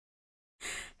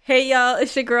Hey y'all,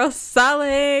 it's your girl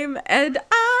Salem, and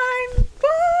I'm boy.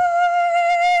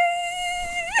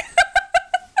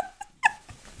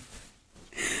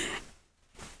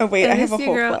 Oh wait, I have a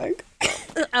whole flag.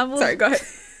 Sorry, go ahead.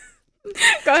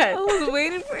 Go ahead. I was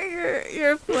waiting for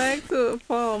your flag to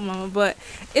fall, Mama. But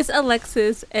it's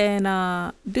Alexis, and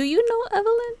do you know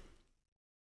Evelyn?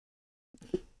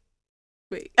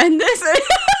 Wait. And this is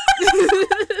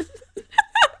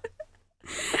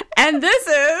and this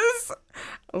is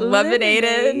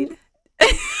Lemonade.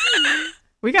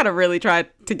 We gotta really try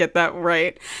to get that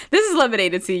right. This is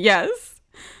Lemonade Tea.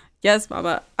 Yes,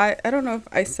 Mama. I don't know if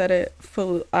I said it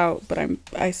full out, but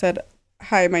I said,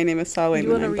 hi, my name is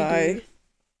Salem and I'm bi.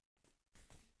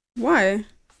 Why?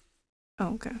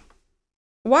 Oh, okay.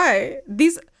 Why?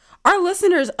 These our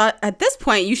listeners at this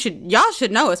point, y'all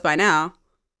should know us by now.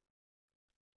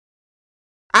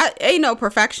 I ain't no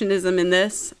perfectionism in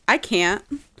this. I can't.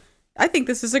 I think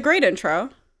this is a great intro.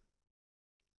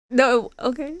 No,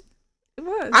 okay. It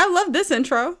was. I love this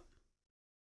intro. Okay.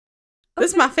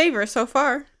 This is my favorite so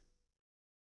far.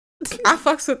 I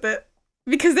fucks with it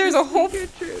because there's a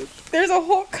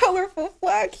whole colorful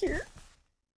flag here.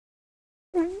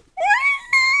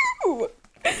 Woo!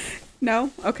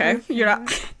 No, okay. You're not.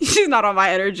 She's not on my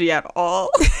energy at all.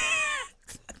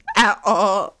 At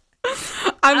all.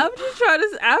 I'm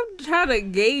trying to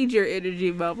gauge your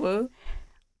energy, Mama.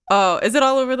 Oh, is it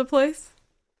all over the place?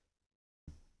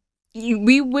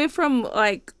 We went from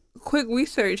like quick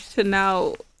research to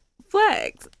now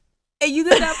flags, and you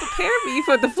did not prepare me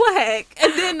for the flag,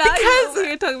 and then now you're over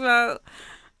here talking about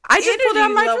I just pulled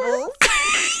out my levels.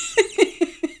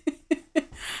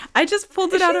 I just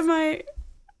pulled it out of my.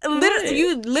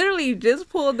 You literally just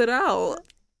pulled it out,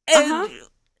 and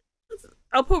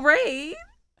a parade.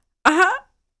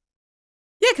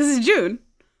 Yeah, because it's June.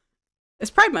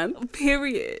 It's Pride Month.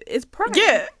 Period. It's Pride.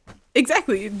 Yeah,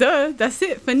 exactly. Duh. That's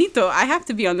it. Finito. I have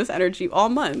to be on this energy all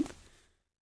month.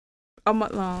 All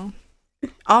month long.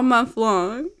 All month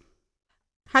long.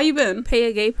 How you been? Pay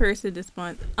a gay person this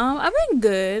month. I've been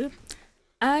good.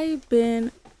 I've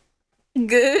been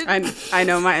good. I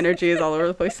know my energy is all over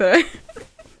the place today.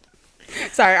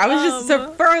 Sorry, I was just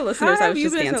so for our listeners. I was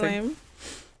just dancing.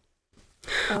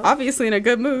 Obviously in a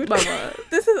good mood. Mama,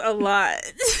 this is a lot.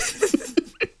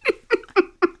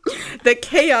 The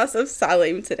chaos of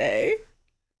Salem today.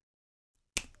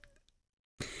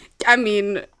 I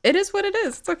mean, it is what it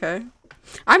is. It's okay.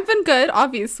 I've been good.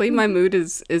 Obviously, my mood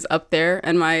is up there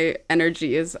and my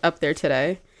energy is up there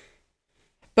today.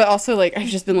 But also, like, I've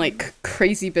just been, like,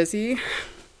 crazy busy.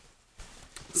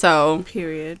 So.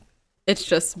 Period. It's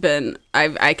just been,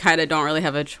 I kind of don't really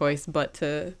have a choice but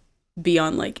to be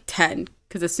on, like, 10.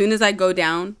 Because as soon as I go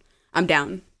down, I'm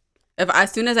down.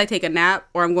 As soon as I take a nap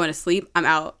or I'm going to sleep, I'm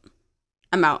out.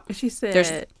 I'm out. She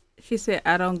said,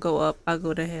 I don't go up, I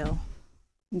go to hell.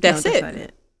 That's no, it. That's not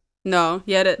it. No,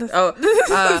 yeah.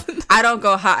 I don't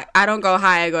go high. I don't go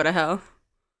high. I go to hell.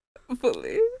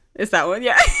 Fully. It's that one,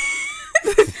 yeah.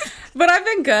 But I've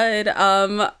been good.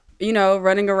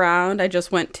 Running around. I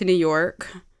just went to New York.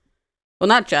 Well,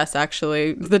 not just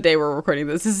actually. The day we're recording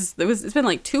this. It's been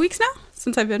like 2 weeks now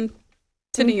since I've been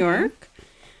to New York,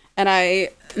 and I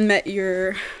met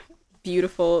your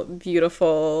beautiful,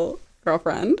 beautiful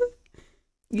girlfriend.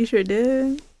 You sure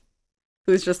did.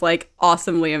 Who's just like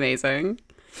awesomely amazing.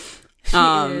 She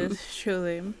is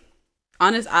truly.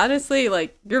 Honestly,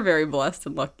 like you're very blessed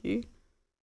and lucky.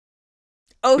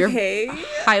 Okay. You're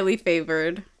highly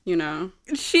favored, you know.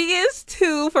 She is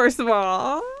too, first of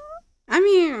all. I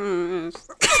mean,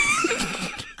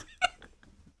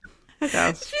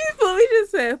 she fully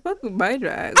just said, fuck my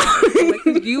drag.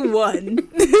 Like, you won.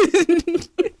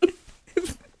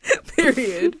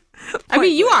 Period. I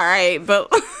mean, you are right, but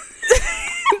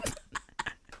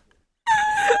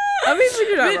I mean, but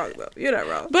you're not wrong, though. You're not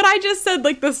wrong. But I just said,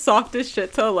 like, the softest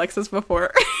shit to Alexis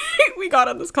before we got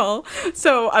on this call.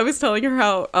 So I was telling her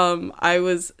how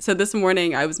so this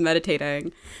morning I was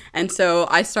meditating. And so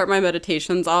I start my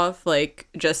meditations off, like,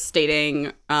 just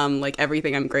stating, like,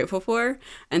 everything I'm grateful for.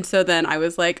 And so then I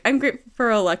was like, I'm grateful for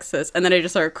Alexis. And then I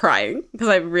just started crying, because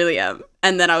I really am.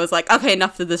 And then I was like, okay,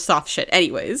 enough of this soft shit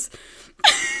anyways.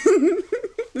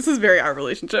 This is very our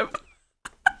relationship.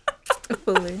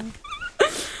 Fully.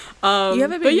 You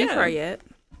haven't been far yet.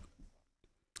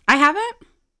 I haven't.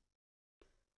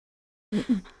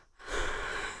 Mm-mm.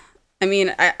 I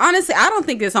mean, honestly, I don't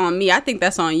think it's on me. I think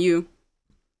that's on you.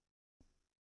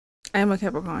 I am a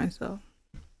Capricorn, so.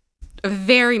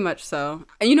 Very much so.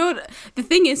 And you know what? The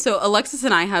thing is, so Alexis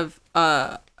and I have,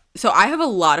 so I have a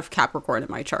lot of Capricorn in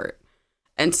my chart.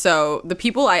 And so the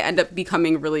people I end up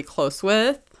becoming really close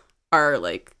with are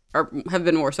like have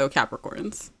been more so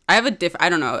Capricorns. I have I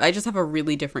don't know. I just have a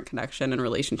really different connection and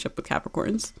relationship with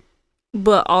Capricorns.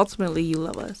 But ultimately, you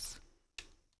love us.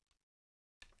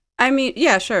 I mean,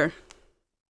 yeah, sure.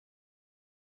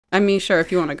 I mean, sure,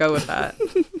 if you want to go with that.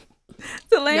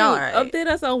 So, Lane, update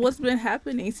us on what's been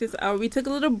happening since we took a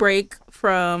little break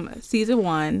from season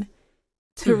 1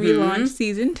 to relaunch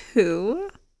season 2.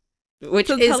 Which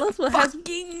is tell us what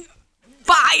fucking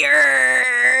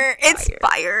fire! It's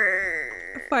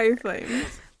fire! Fire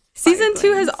flames. Season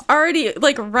 2 has already,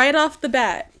 like, right off the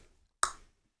bat,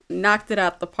 knocked it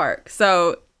out the park.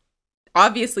 So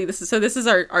obviously this is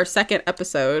our second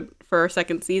episode for our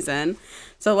second season.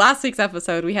 So last week's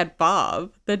episode we had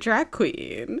Bob, the drag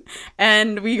queen,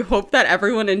 and we hope that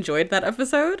everyone enjoyed that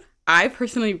episode. I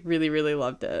personally really, really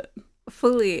loved it.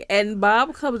 Fully. And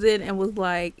Bob comes in and was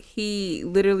like, he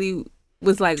literally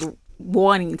was like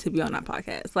wanting to be on that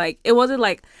podcast. Like, it wasn't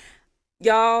like,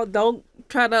 y'all don't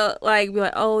try to like be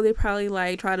like, oh, they probably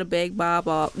like try to beg Bob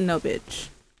off. No, bitch.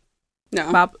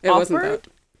 No, Bob it wasn't that.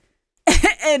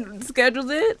 And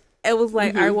scheduled it. It was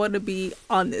like, I want to be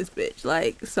on this bitch.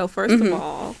 Like, so first of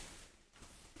all,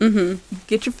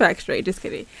 get your facts straight. Just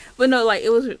kidding. But no, like, it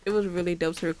was really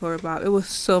dope to record Bob. It was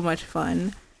so much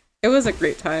fun. It was a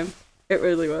great time. It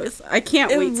really was. I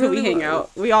can't wait till we hang out.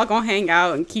 We all gonna hang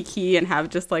out and kiki and have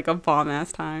just like a bomb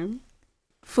ass time.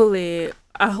 Fully.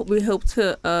 We hope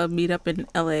to meet up in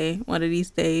LA one of these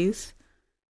days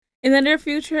in the near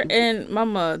future. And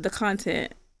mama, the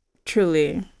content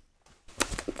truly,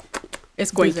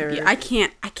 it's going to be. I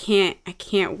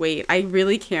can't wait. I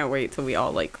really can't wait till we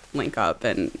all like link up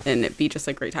and it be just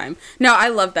a great time. No, I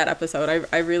love that episode.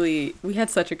 We had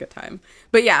such a good time.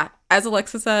 But yeah, as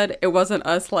Alexa said, it wasn't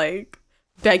us like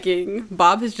begging.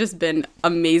 Bob has just been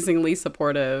amazingly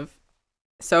supportive.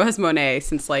 So has Monet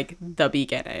since like the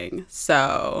beginning.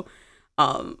 So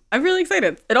I'm really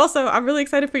excited. And also I'm really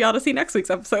excited for y'all to see next week's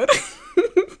episode.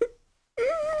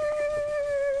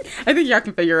 I think y'all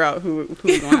can figure out who's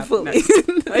gonna have next.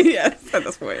 Yes, at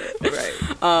this point.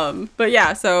 Right. But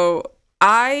yeah, so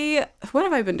what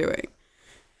have I been doing?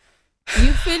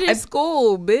 You finished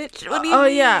school, bitch. What do you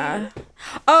mean?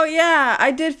 Oh yeah,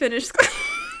 I did finish school.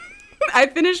 I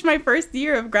finished my first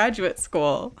year of graduate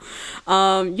school.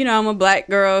 I'm a black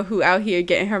girl who out here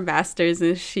getting her master's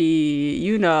and shit,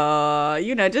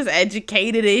 just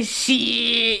educated and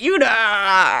shit,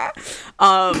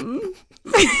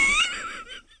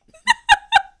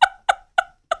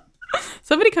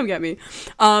 Somebody come get me.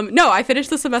 No, I finished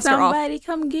the semester off. Somebody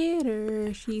come get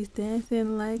her. She's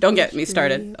dancing like. Don't get me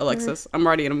started, Alexis. I'm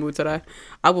already in a mood today.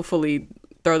 I will fully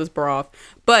throw this bra off.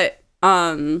 But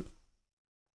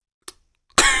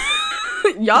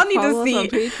y'all need to see on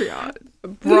Patreon,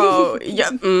 bro.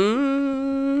 Yeah.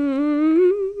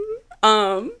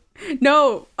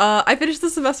 No. I finished the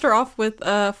semester off with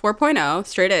 4.0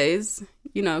 straight A's.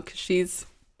 Because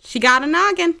she got a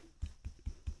noggin,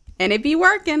 and it be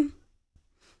working.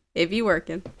 So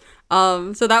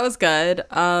that was good.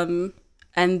 And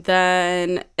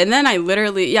then I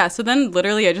literally, I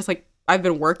just like, I've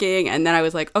been working, and then I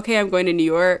was like, okay, I'm going to New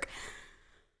York.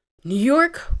 New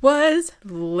York was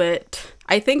lit.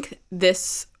 I think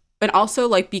and also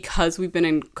like because we've been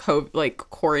in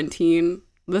quarantine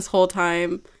this whole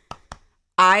time,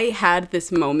 I had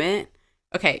this moment.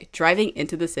 Okay, driving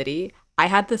into the city, I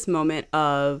had this moment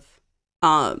of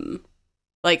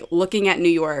like looking at New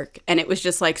York, and it was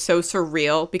just like so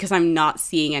surreal because I'm not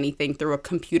seeing anything through a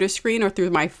computer screen or through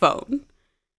my phone.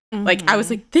 Like I was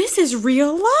like, this is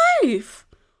real life.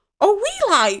 Oh,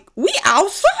 we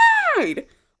outside.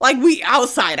 Like we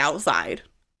outside.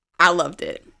 I loved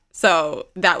it. So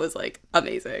that was like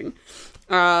amazing.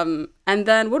 And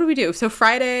then what did we do? So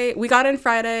we got in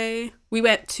Friday. We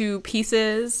went to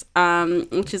Pieces,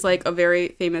 which is like a very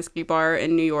famous gay bar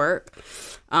in New York.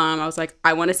 I was like,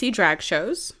 I want to see drag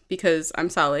shows because I'm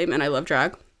Salim and I love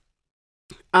drag.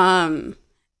 And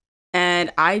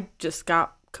I just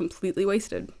got completely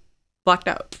wasted, blacked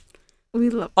out. We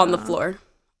love on the floor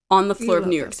of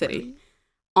New York City.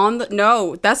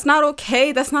 No, that's not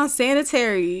okay. That's not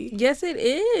sanitary. Yes, it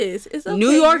is. It's okay. New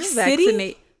York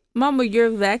City, Mama, you're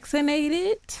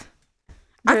vaccinated.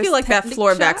 I feel like that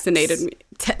floor vaccinated me.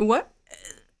 What?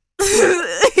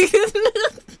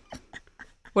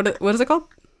 What is it called?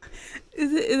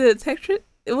 Is it Techtric?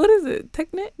 What is it?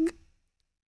 Technic?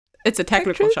 It's a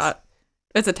technical shot.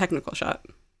 It's a technical shot.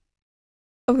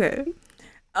 Okay.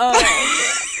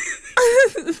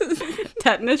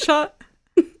 Tetanus shot?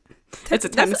 It's a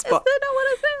tennis ball. Is that not what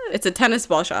I said? It's a tennis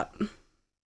ball shot.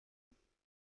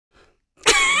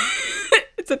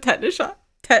 It's a tetanus shot.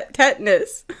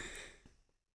 Tetanus.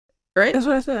 Right? That's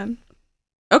what I said.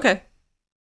 Okay.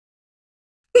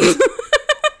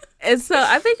 And so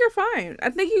I think you're fine.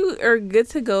 I think you are good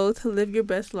to go to live your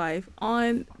best life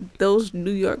on those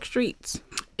New York streets.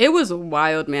 It was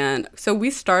wild, man. So we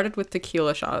started with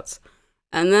tequila shots.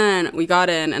 And then we got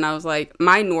in and I was like,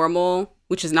 my normal,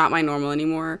 which is not my normal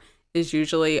anymore, is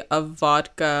usually a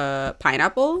vodka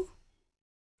pineapple.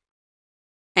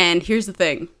 And here's the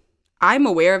thing. I'm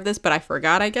aware of this, but I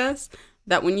forgot, I guess,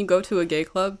 that when you go to a gay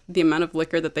club, the amount of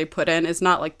liquor that they put in is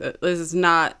not like it's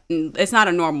not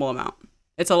a normal amount.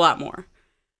 It's a lot more.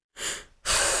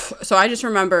 So I just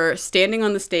remember standing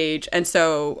on the stage, and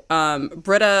so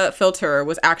Britta Filter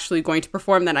was actually going to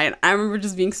perform that night. I remember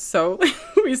just being so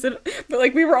we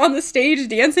were on the stage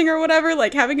dancing or whatever,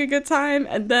 like having a good time,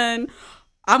 and then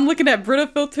I'm looking at Britta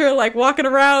Filter like walking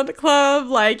around the club,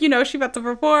 like, you know, she about to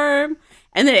perform,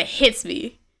 and then it hits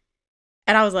me,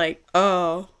 and I was like,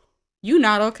 oh, you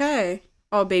not okay.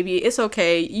 Oh, baby, it's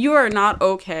okay. You are not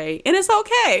okay, and it's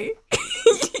okay.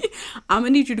 I'm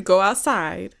gonna need you to go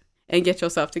outside and get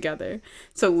yourself together.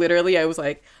 So literally I was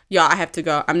like, y'all, I have to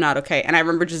go. I'm not okay. And I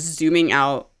remember just zooming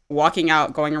out, walking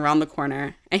out, going around the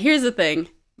corner. And here's the thing.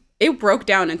 It broke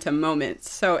down into moments.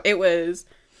 So I was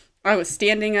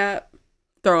standing up,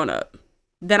 throwing up.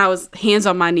 Then I was hands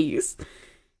on my knees,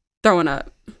 throwing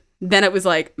up. Then it was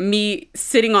like me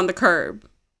sitting on the curb,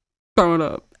 throwing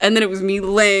up. And then it was me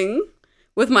laying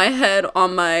with my head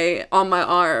on my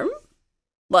arm.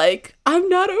 Like, I'm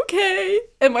not okay.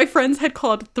 And my friends had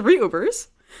called 3 Ubers.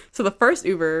 So the first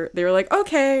Uber, they were like,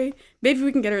 okay, maybe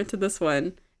we can get her into this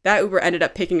one. That Uber ended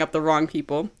up picking up the wrong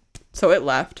people. So it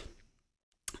left.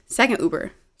 Second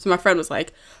Uber. So my friend was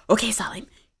like, okay, Salim,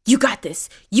 you got this.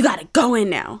 You got to go in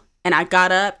now. And I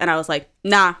got up and I was like,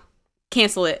 nah,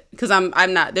 cancel it. Because I'm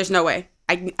not, there's no way.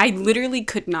 I literally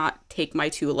could not take my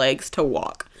 2 legs to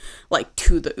walk, like,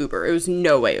 to the Uber. It was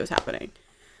no way it was happening.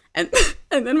 And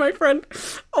then my friend,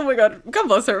 oh my God, God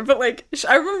bless her. But like,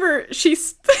 I remember she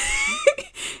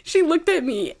looked at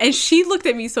me, and she looked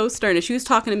at me so stern, and she was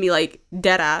talking to me like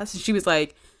dead ass. And she was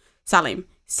like, Salim,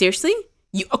 seriously?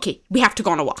 Okay, we have to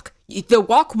go on a walk. The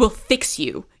walk will fix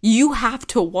you. You have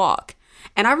to walk.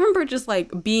 And I remember just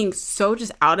like being so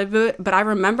just out of it. But I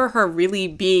remember her really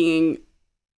being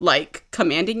like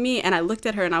commanding me. And I looked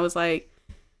at her and I was like,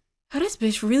 oh, this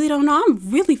bitch really don't know.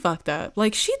 I'm really fucked up.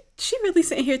 Like, she really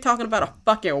sitting here talking about a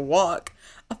fucking walk.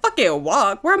 A fucking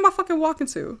walk? Where am I fucking walking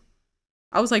to?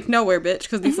 I was like, nowhere, bitch,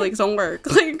 because these legs don't work.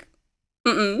 Like,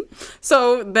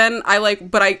 So then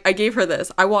I gave her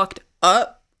this. I walked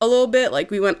up a little bit.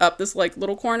 Like, we went up this, like,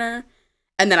 little corner.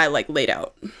 And then I, like, laid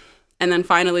out. And then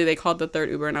finally they called the third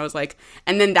Uber. And I was like,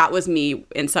 and then that was me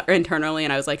internally.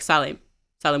 And I was like, Salim,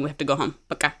 we have to go home.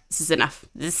 Okay, this is enough.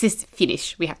 This is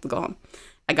finished. We have to go home.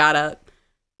 I got up.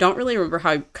 Don't really remember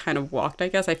how I kind of walked, I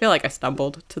guess. I feel like I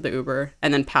stumbled to the Uber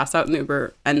and then passed out in the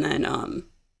Uber. And then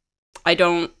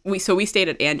we stayed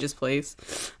at Angie's place.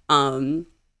 I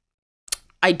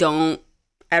don't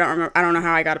remember. I don't know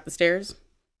how I got up the stairs.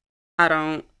 I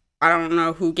don't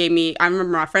know who gave me. I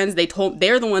remember my friends,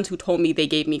 they're the ones who told me they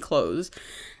gave me clothes.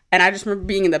 And I just remember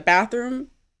being in the bathroom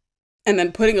and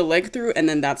then putting a leg through, and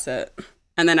then that's it.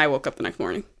 And then I woke up the next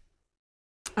morning.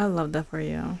 I love that for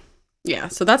you. Yeah,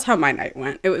 so that's how my night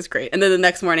went. It was great. And then the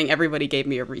next morning, everybody gave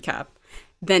me a recap.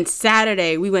 Then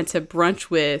Saturday, we went to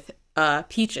brunch with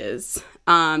Peaches,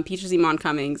 Peaches Iman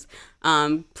Cummings.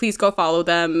 Please go follow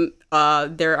them. We're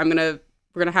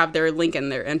gonna have their link in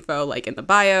their info, like in the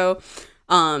bio.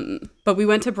 But we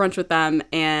went to brunch with them,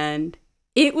 and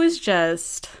it was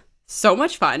just so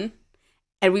much fun.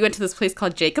 And we went to this place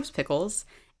called Jacob's Pickles,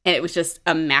 and it was just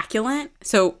immaculate.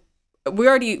 So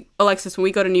Alexis, when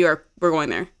we go to New York, we're going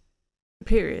there.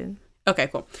 Period. Okay,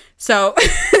 cool. So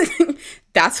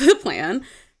that's the plan.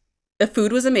 The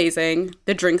food was amazing.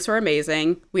 The drinks were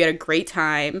amazing. We had a great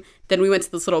time. Then we went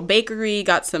to this little bakery,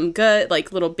 got some good,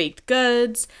 like, little baked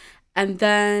goods. And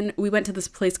then we went to this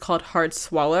place called Hard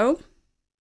Swallow.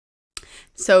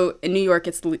 So in New York,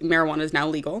 marijuana is now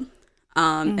legal.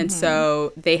 And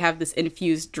so they have this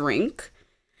infused drink.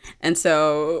 And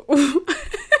so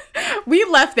we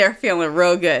left there feeling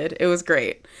real good. It was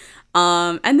great.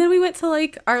 And then we went to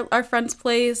like our friend's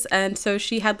place, and so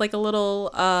she had like a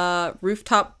little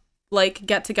rooftop like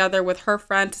get together with her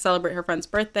friend to celebrate her friend's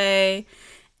birthday.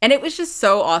 And it was just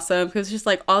so awesome because it was just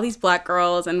like all these Black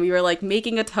girls, and we were like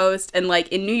making a toast, and like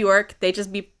in New York they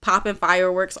just be popping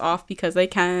fireworks off because they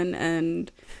can,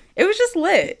 and it was just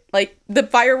lit. Like the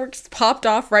fireworks popped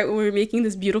off right when we were making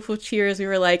this beautiful cheers. We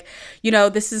were like,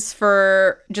 this is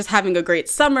for just having a great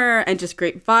summer and just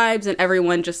great vibes, and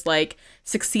everyone just like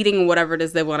succeeding in whatever it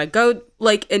is they want to go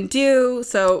like and do.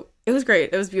 So it was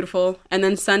great. It was beautiful. And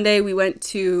then Sunday we went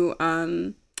to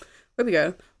where'd we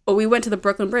go? Oh, we went to the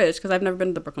Brooklyn Bridge because I've never been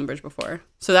to the Brooklyn Bridge before.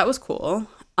 So that was cool.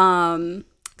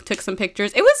 Took some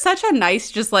pictures. It was such a nice,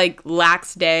 just like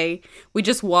lax day. We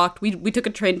just walked. We took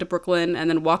a train to Brooklyn and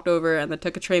then walked over and then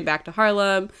took a train back to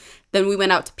Harlem. Then we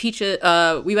went out to Peaches.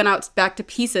 We went out back to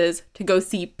Pieces to go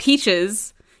see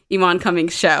Peaches, Iman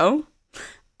Cummings' show.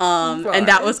 And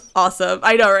that was awesome.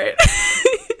 I know, right?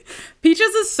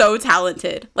 Peaches is so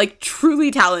talented, like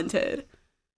truly talented,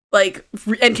 like,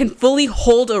 and can fully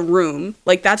hold a room.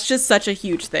 Like, that's just such a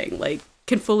huge thing. Like,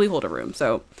 can fully hold a room.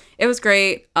 So it was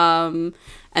great. And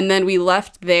then we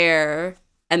left there,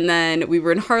 and then we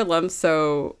were in Harlem.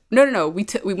 So no.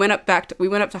 We went up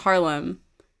to Harlem,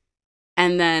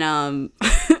 and then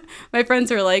my friends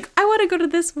were like, I want to go to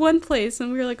this one place,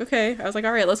 and we were like, okay. I was like,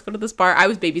 all right, let's go to this bar. I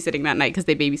was babysitting that night because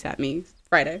they babysat me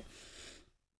Friday.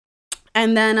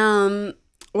 And then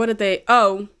what did they?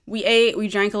 Oh, we ate, we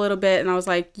drank a little bit, and I was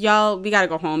like, y'all, we gotta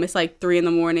go home. It's like 3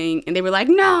 a.m, and they were like,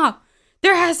 nah,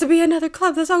 there has to be another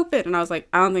club that's open. And I was like,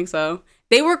 I don't think so.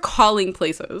 They were calling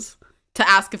places to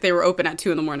ask if they were open at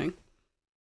 2 a.m.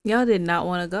 Y'all did not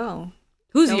want to go.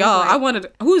 Who's y'all?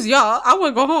 Who's y'all? I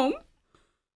want to go home.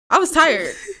 I was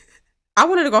tired. I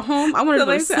wanted to go home. I wanted to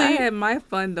go to sleep. I had my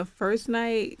fun the first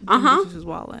night. Bitches was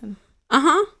wilding.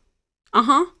 I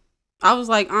was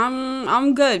like,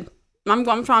 I'm good. I'm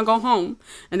trying to go home.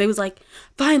 And they was like,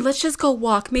 fine, let's just go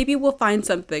walk. Maybe we'll find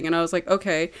something. And I was like,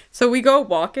 okay. So we go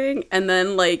walking, and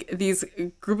then like these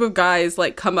group of guys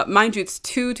like come up. Mind you, it's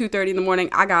 2:30 a.m.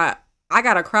 I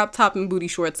got a crop top and booty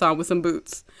shorts on with some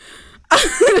boots.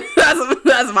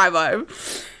 That's my vibe.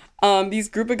 These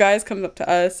group of guys come up to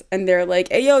us, and they're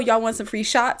like, hey, yo, y'all want some free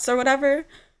shots or whatever?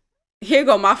 Here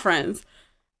go my friends.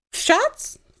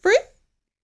 Shots? Free?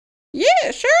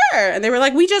 Yeah, sure. And they were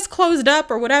like, we just closed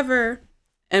up or whatever.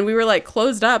 And we were like,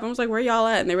 closed up. I was like, where y'all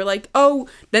at? And they were like, oh.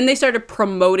 Then they started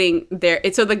promoting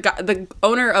so the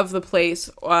owner of the place,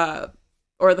 or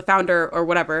the founder or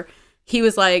whatever, he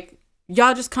was like,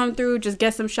 y'all just come through, just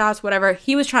get some shots, whatever.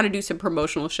 He was trying to do some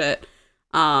promotional shit.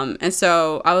 And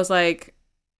so I was like,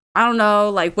 I don't know,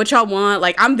 like, what y'all want?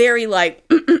 Like, I'm very like,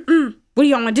 what do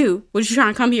y'all want to do? What you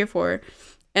trying to come here for?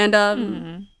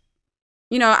 And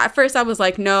you know, at first I was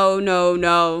like,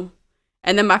 no.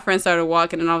 And then my friend started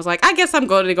walking, and I was like, I guess I'm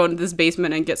going to go into this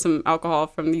basement and get some alcohol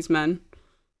from these men.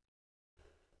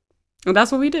 And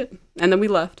that's what we did. And then we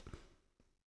left.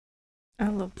 I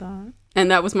love that.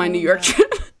 And that was my New York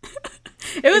trip.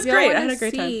 It was great. I had a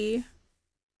great time.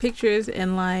 Pictures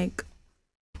and like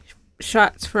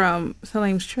shots from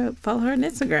Salim's trip, follow her on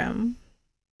Instagram.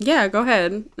 Yeah, go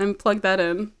ahead and plug that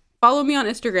in. Follow me on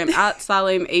Instagram at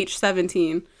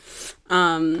SalimH17.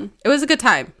 It was a good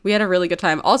time. We had a really good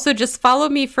time. Also, just follow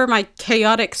me for my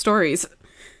chaotic stories.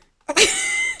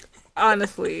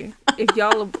 Honestly, if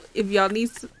y'all need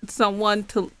someone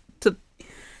to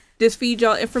just feed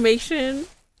y'all information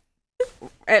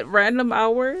at random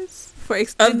hours for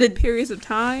extended periods of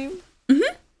time,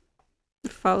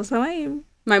 follow Salim.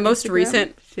 My most Instagram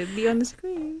recent should be on the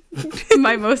screen.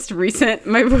 my most recent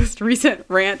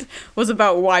rant was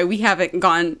about why we haven't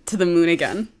gone to the moon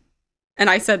again. And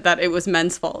I said that it was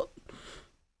men's fault.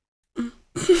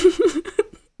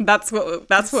 That's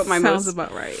what my sounds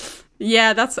about right.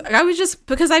 Yeah,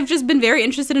 because I've just been very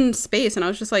interested in space, and I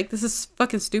was just like, this is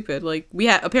fucking stupid. Like,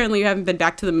 apparently you haven't been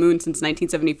back to the moon since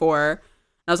 1974. And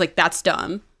I was like, that's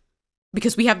dumb.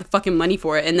 Because we have the fucking money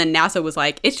for it. And then NASA was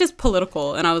like, it's just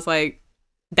political. And I was like,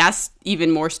 that's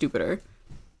even more stupider.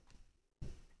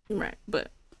 Right,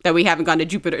 but that we haven't gone to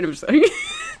Jupiter. I'm just saying.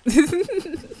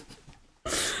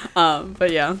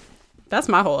 But yeah, that's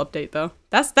my whole update though.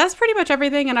 That's pretty much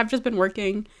everything, and I've just been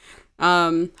working.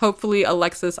 Hopefully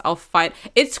Alexis, I'll find.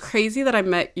 It's crazy that I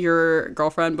met your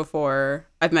girlfriend before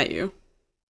I've met you.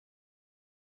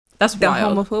 That's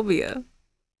wild. The homophobia.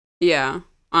 Yeah,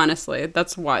 honestly,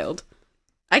 that's wild.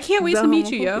 I can't wait to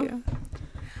meet you, yo.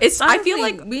 Honestly, I feel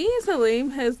like me and Salim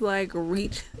has like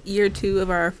reached year 2 of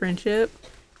our friendship.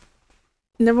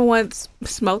 Never once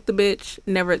smoked the bitch.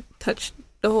 Never touched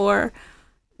the whore.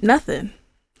 Nothing.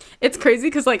 It's crazy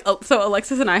because like, so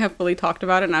Alexis and I have fully talked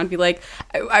about it, and I'd be like,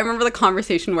 I remember the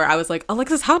conversation where I was like,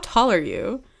 Alexis, how tall are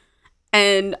you?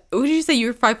 And what did you say? You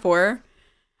were 5'4"?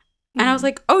 And I was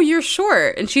like, oh, you're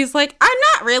short. And she's like, I'm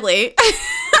not really.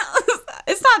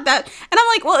 It's not that. And I'm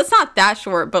like, well, it's not that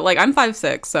short, but like I'm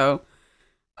 5'6", so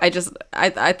I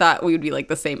thought we would be like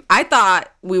the same. I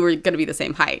thought we were going to be the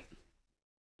same height.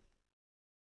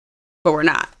 But we're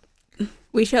not.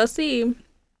 We shall see. You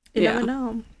never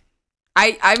know.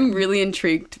 I'm really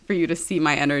intrigued for you to see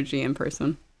my energy in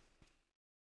person.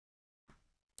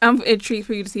 I'm intrigued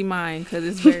for you to see mine because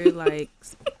it's very like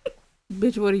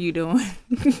bitch, what are you doing?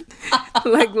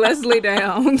 Like, let's lay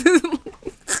down.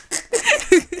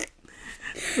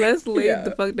 Let's lay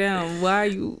the fuck down. Why are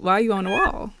you on the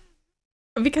wall?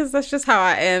 Because that's just how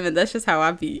I am, and that's just how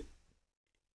I be.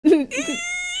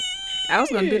 I was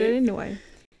gonna do that anyway.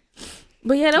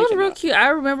 But yeah, that was real cute. I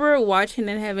remember watching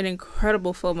and having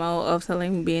incredible FOMO of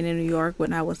Salim being in New York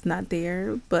when I was not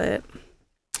there, but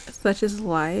such is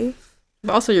life.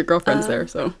 But also your girlfriend's there,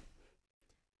 so.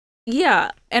 Yeah,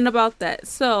 and about that.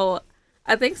 So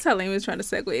I think Salim is trying to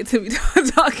segue into me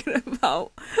talking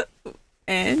about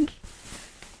Ange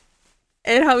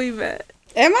and how we met.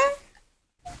 Am I?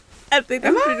 I think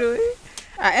that's what you're doing.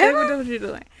 I am. That's what you're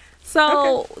doing.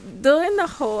 So, during the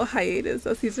whole hiatus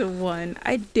of season 1,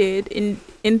 I did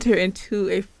enter into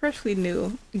a freshly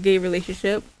new gay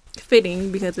relationship,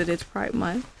 fitting because it is Pride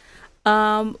Month,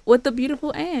 with the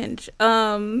beautiful Ange.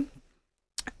 Salim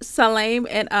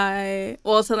and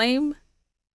Salim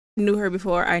knew her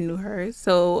before I knew her,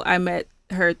 so I met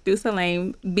her through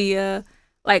Salim via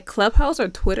like Clubhouse or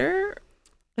Twitter.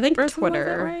 I think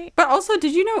Twitter, right? But also,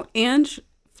 did you know Ange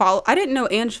I didn't know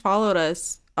Ange followed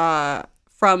us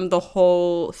from the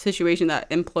whole situation that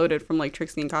imploded from like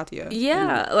Trixie and Katya.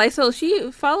 Yeah, like so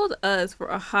she followed us for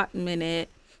a hot minute,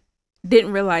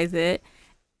 didn't realize it,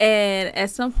 and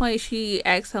at some point she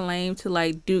asked Salim to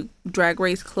like do Drag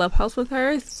Race Clubhouse with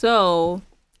her. So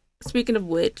speaking of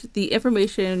which, the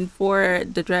information for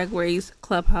the Drag Race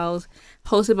Clubhouse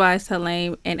hosted by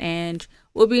Salim and Ange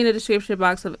will be in the description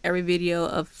box of every video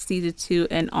of season 2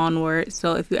 and onward.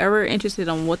 So if you're ever interested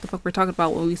on what the fuck we're talking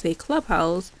about when we say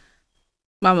Clubhouse,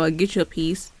 Mama, get you a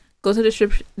piece. Go to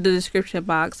the description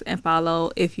box and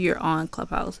follow if you're on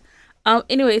Clubhouse.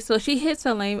 Anyway, so she hit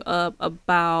Salim up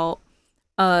about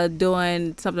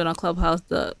doing something on Clubhouse,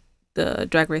 the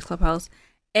Drag Race Clubhouse,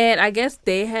 and I guess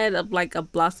they had like a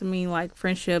blossoming like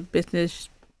friendship, business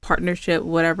partnership,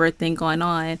 whatever thing going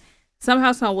on.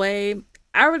 Somehow, some way,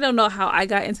 I really don't know how I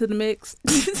got into the mix.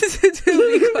 To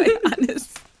be quite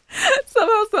honest.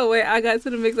 Somehow, some way, I got into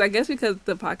the mix. I guess because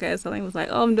the podcast, Salim was like,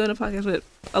 "Oh, I'm doing a podcast with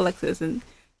Alexis," and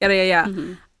yada yada yada.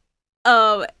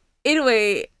 Mm-hmm.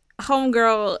 Anyway,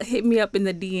 homegirl hit me up in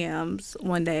the DMs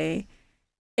one day,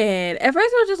 and at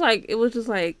first it was just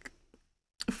like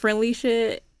friendly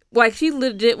shit. Like she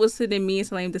legit was sending me and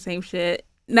Salim the same shit.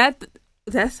 That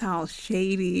sounds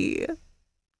shady.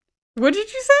 What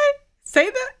did you say? Say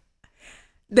that.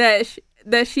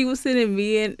 That she was sending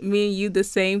me and you the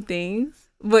same things.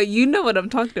 But you know what I'm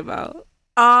talking about.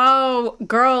 Oh,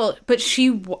 girl. But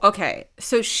okay.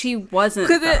 So she wasn't,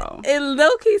 because it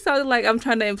low-key sounded like I'm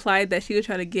trying to imply that she was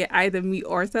trying to get either me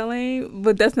or Salim,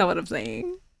 but that's not what I'm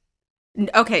saying.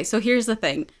 Okay, so here's the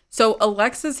thing. So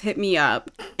Alexis hit me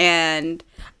up, and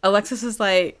Alexis is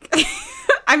like,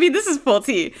 I mean, this is full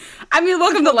tea. I mean,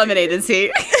 welcome to Lemonade and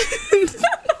Tea.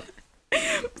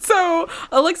 So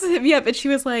Alexis hit me up, and she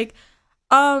was like,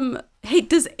 hey,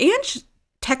 does Ange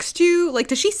text you? Like,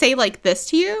 does she say like this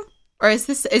to you? Or is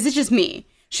it just me?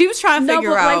 She was trying to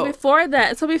figure out. Like before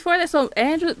that, so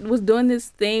Ange was doing this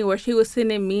thing where she was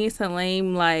sending me and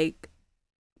Salim like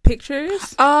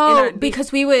pictures. Oh,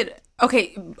 because we would.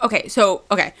 Okay.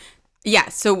 Yeah.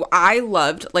 So I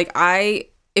loved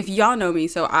if y'all know me,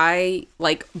 so I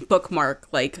like bookmark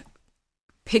like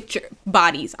picture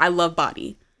bodies. I love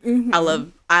body. Mm-hmm.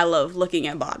 I love looking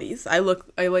at bodies. I like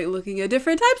looking at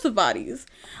different types of bodies.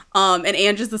 And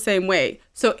Ange is the same way.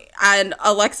 So, and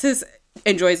Alexis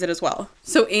enjoys it as well.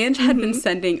 So Ange had been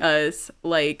sending us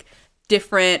like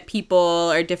different people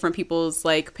or different people's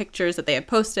like pictures that they had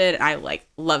posted. And I like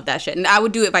love that shit. And I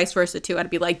would do it vice versa too. I'd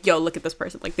be like, yo, look at this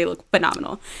person. Like they look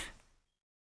phenomenal.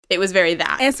 It was very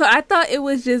that. And so I thought it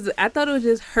was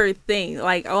just her thing.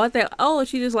 Like, I thought,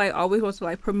 she just like always wants to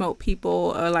like promote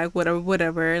people or like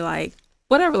whatever, like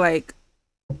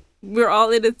we're all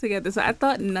in it together. So I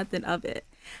thought nothing of it.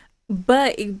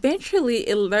 But eventually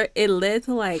it led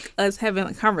to like us having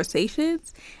like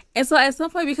conversations. And so at some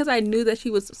point, because I knew that she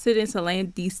was sending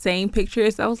Salim these same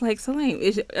pictures, I was like, Salim,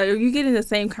 are you getting the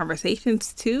same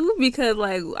conversations too? Because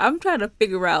like I'm trying to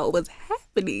figure out what's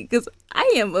happening because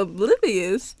I am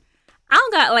oblivious.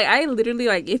 I literally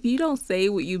like, if you don't say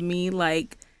what you mean,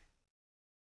 like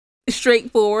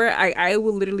straightforward, I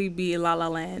will literally be in La La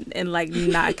Land and like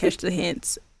not catch the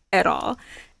hints at all.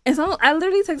 And so I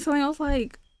literally texted Salim, I was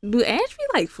like, do Ange be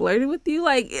like flirting with you?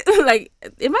 Like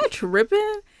am I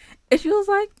tripping? And she was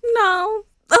like, no.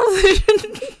 She was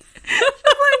like,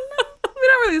 no, we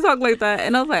don't really talk like that.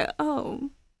 And I was like, oh,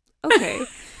 okay.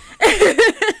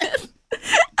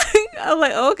 I was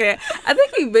like, okay. I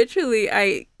think eventually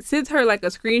I sent her like a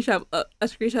screenshot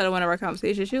of one of our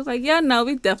conversations. She was like, yeah, no,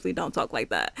 we definitely don't talk like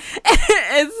that.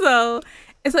 And so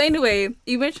And so anyway,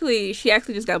 eventually she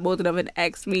actually just got bold enough and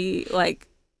asked me like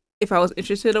if I was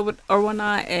interested or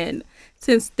whatnot. And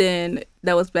since then,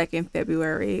 that was back in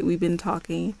February. We've been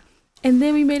talking, and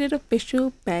then we made it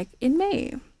official back in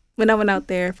May when I went out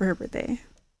there for her birthday.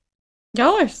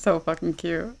 Y'all are so fucking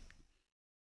cute.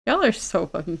 Y'all are so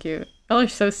fucking cute. Y'all are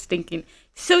so stinking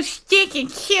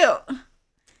cute.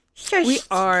 We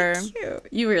are. Cute.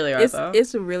 You really are, though.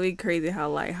 It's really crazy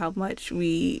how much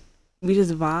we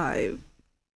just vibe.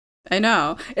 I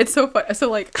know. It's so fun. So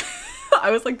like,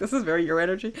 I was like, this is very your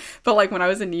energy. But like when I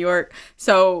was in New York,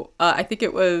 so I think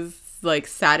it was like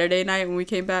Saturday night when we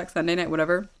came back, Sunday night,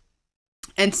 whatever.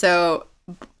 And so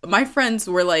my friends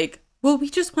were like, well,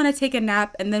 we just want to take a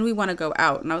nap and then we want to go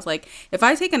out. And I was like, if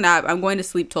I take a nap, I'm going to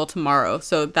sleep till tomorrow.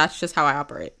 So that's just how I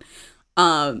operate.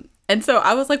 And so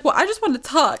I was like, well, I just want to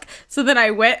talk. So then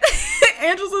I went,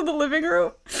 Ange was in the living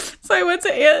room. So I went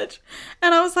to Ange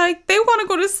and I was like, they want to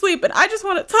go to sleep and I just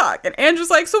want to talk. And Ange was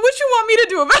like, so what you want me to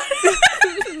do about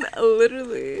it?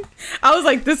 Literally. I was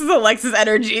like, this is Alexis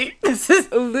energy. This is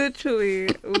literally.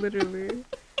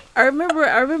 I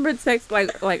remember text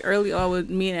like early on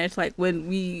with me and Ange, like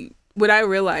when I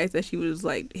realized that she was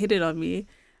like hitting on me,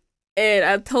 and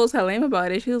I told Salem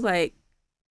about it. She was like,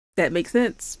 that makes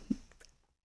sense.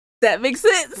 She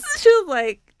was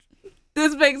like,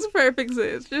 this makes perfect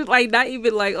sense. She was like, not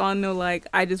even like on no like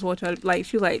I just want y'all to, like,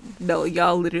 she was like, no,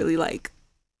 y'all literally like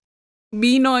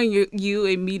me knowing you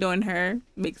and me knowing her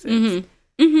makes sense.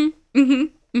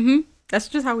 That's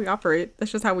just how we operate.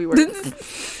 That's just how we work.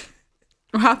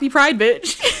 Happy Pride,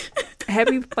 bitch.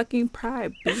 Happy fucking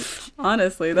Pride, bitch.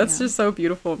 Honestly, that's just so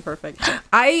beautiful and perfect.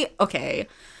 I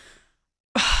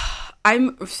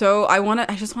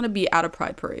just want to be at a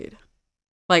Pride parade.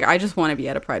 Like, I just want to be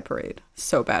at a Pride parade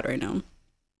so bad right now.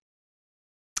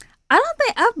 I don't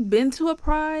think I've been to a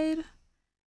Pride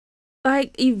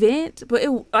like event, but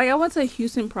I went to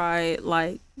Houston Pride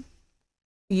like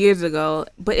years ago,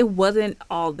 but it wasn't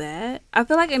all that. I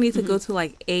feel like I need to go to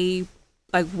like a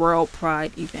World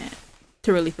Pride event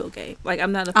to really feel gay. Like,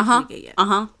 I'm not officially gay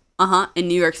yet. In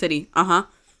New York City.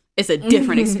 It's a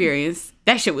different experience.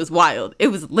 That shit was wild. It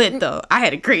was lit though. I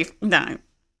had a great time.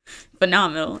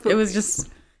 Phenomenal. It was just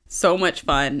so much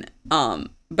fun.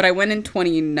 But I went in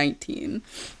 2019.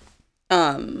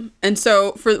 And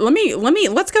so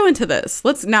let's go into this.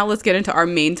 Let's get into our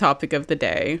main topic of the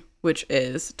day, which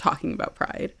is talking about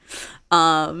Pride.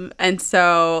 And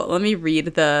so let me read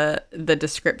the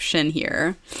description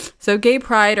here. So gay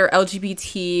pride, or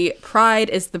LGBT pride,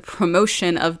 is the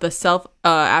promotion of the self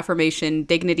affirmation,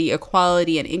 dignity,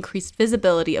 equality, and increased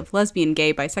visibility of lesbian,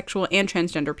 gay, bisexual, and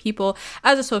transgender people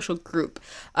as a social group.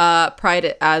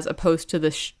 Pride as opposed to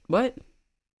the what?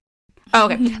 Oh,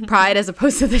 okay. Pride as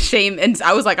opposed to the shame. And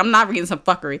I was like, I'm not reading some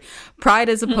fuckery. Pride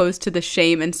as opposed to the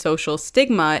shame and social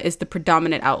stigma is the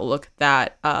predominant outlook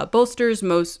that bolsters?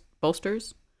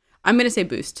 I'm going to say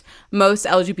boost most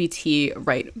LGBT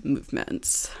right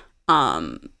movements.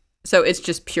 So it's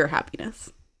just pure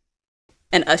happiness.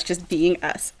 And us just being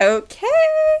us. Okay.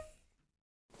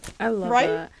 I love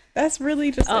that. That's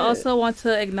really just I also want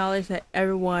to acknowledge that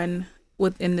everyone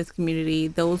within this community,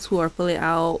 those who are fully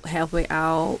out, halfway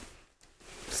out,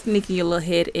 sneaking your little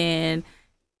head in,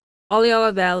 all y'all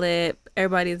are valid.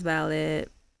 Everybody is valid.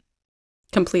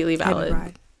 Completely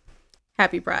valid.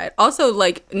 Happy Pride. Also,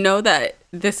 like, know that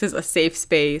this is a safe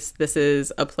space. This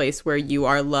is a place where you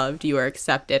are loved. You are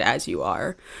accepted as you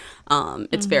are.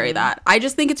 It's very that. I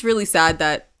just think it's really sad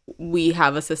that we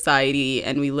have a society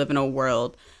and we live in a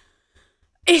world.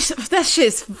 That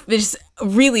shit just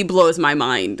really blows my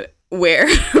mind, where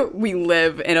we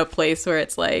live in a place where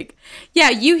it's like, yeah,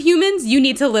 you humans, you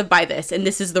need to live by this, and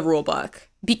this is the rule book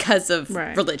because of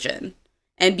religion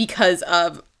and because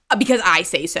I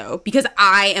say so, because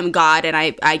I am God and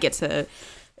I get to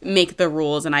make the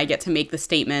rules and I get to make the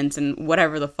statements and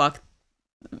whatever the fuck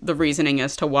the reasoning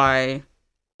as to why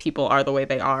people are the way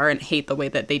they are and hate the way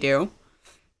that they do.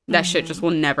 That shit just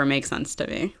will never make sense to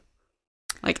me,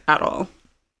 like, at all.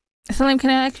 Salim, can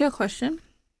I ask you a question?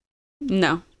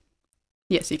 No.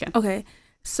 Yes, you can. Okay.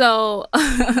 So,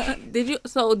 did you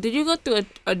go through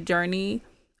a journey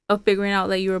of figuring out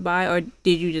that you were bi, or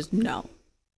did you just know?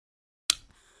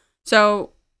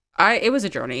 So, it was a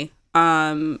journey.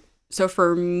 So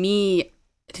for me,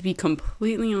 to be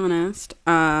completely honest,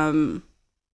 I've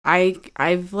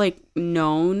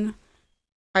known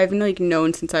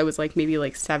since I was like maybe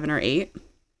like 7 or 8.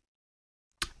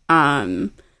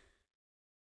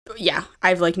 Yeah,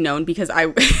 I've like known because I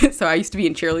used to be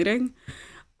in cheerleading.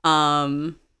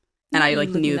 And I like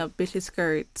knew up bitches'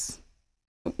 skirts.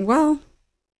 Well,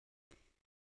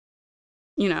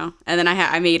 you know, and then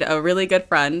I made a really good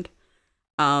friend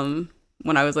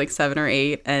when I was like 7 or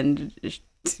 8, and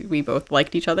we both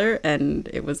liked each other, and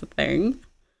it was a thing.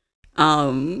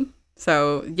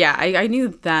 So yeah, I knew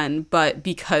then, but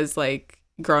because like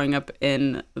growing up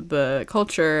in the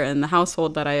culture and the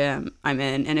household that I'm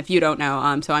in, and if you don't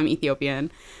know, so I'm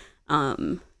Ethiopian,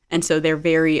 and so they're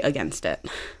very against it.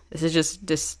 This is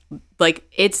just like,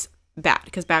 it's bad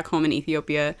because back home in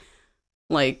Ethiopia,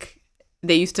 like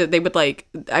they would like,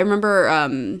 I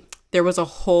remember there was a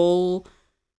whole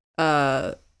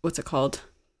what's it called?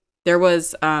 There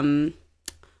was what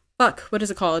is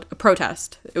it called? A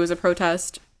protest. It was a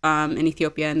protest in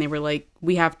Ethiopia, and they were like,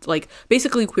 we have to, like,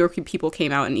 basically queer people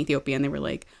came out in Ethiopia, and they were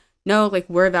like, no, like,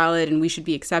 we're valid and we should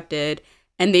be accepted.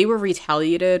 And they were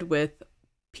retaliated with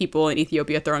people in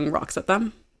Ethiopia throwing rocks at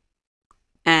them.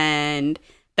 And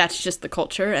that's just the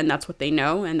culture, and that's what they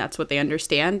know, and that's what they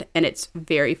understand. And it's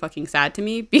very fucking sad to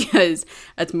me because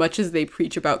as much as they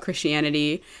preach about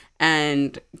Christianity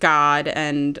and God,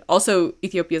 and also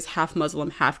Ethiopia's half Muslim,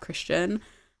 half Christian,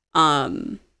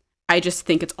 I just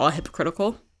think it's all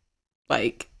hypocritical.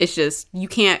 Like, it's just,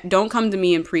 don't come to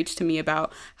me and preach to me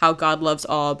about how God loves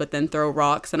all, but then throw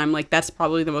rocks. And I'm like, that's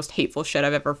probably the most hateful shit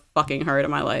I've ever fucking heard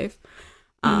in my life.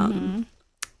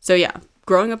 So yeah,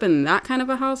 growing up in that kind of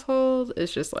a household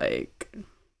is just like,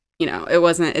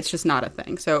 it's just not a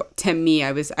thing. So to me,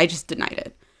 I just denied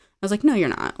it. I was like, no, you're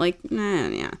not. Like, nah,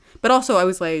 yeah. But also I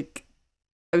was like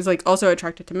also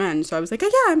attracted to men. So I was like, oh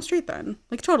yeah, I'm straight then.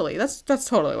 Like, totally. That's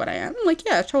totally what I am. Like,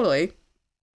 yeah, totally.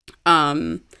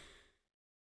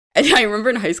 And I remember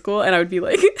in high school, and I would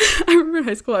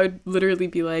literally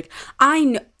be like, I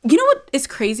know, you know what is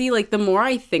crazy? Like, the more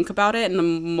I think about it and the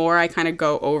more I kind of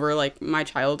go over, like, my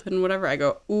childhood and whatever, I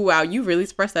go, ooh, wow, you really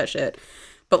express that shit.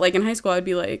 But, like, in high school, I'd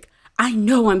be like, I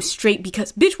know I'm straight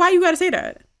because, bitch, why you gotta say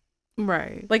that?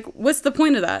 Right. Like, what's the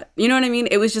point of that? You know what I mean?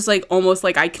 It was just, like, almost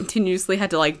like I continuously had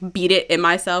to, like, beat it in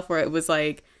myself, where it was,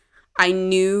 like, I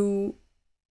knew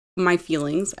my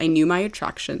feelings, I knew my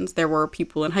attractions. There were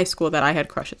people in high school that I had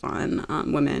crushes on,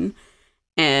 women,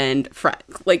 and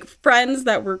friends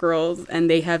that were girls, and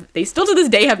they still to this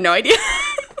day have no idea.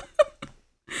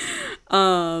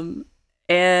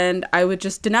 And I would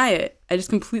just deny it. I just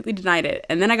completely denied it.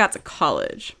 And then I got to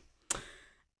college,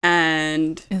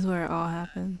 and is where it all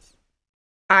happens.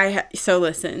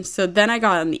 So then I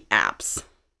got on the apps.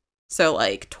 So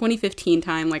like 2015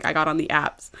 time, like I got on the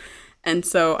apps. And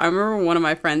so I remember one of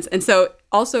my friends, and so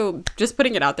also just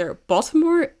putting it out there,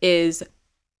 Baltimore is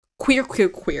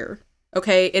queer.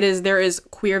 Okay, there is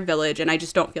queer village, and I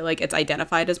just don't feel like it's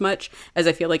identified as much as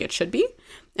I feel like it should be,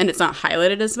 and it's not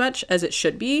highlighted as much as it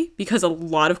should be, because a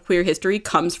lot of queer history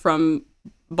comes from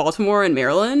Baltimore and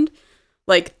Maryland.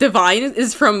 Like, Divine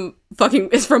is from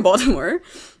Baltimore.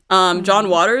 John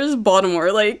Waters,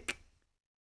 Baltimore. Like,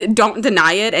 don't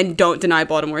deny it, and don't deny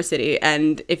Baltimore City.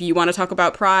 And if you want to talk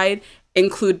about pride,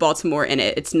 include Baltimore in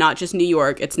it. It's not just New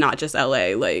York. It's not just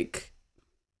LA. Like,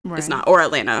 right. It's not, or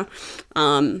Atlanta.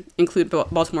 Include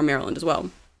Baltimore, Maryland as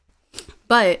well.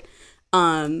 But,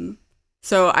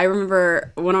 so I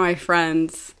remember one of my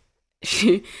friends,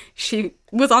 she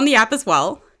was on the app as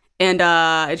well. And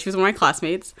she was one of my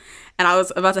classmates. And I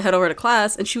was about to head over to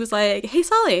class, and she was like, "Hey,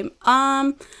 Sally,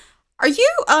 are you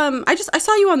I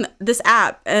saw you on this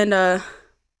app, and I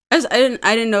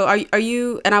didn't know, are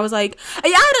you?" And I was like,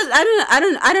 "Yeah,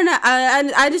 I don't know,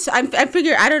 I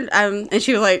figured I don't," and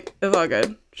she was like, "It's all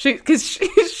good."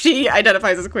 She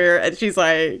identifies as queer, and she's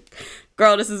like,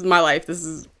 "Girl, this is my life. This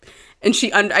is,"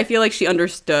 and I feel like she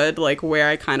understood like where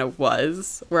I kind of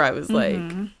was, where I was like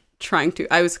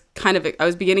I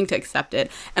was beginning to accept it.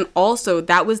 And also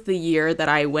that was the year that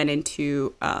I went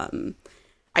into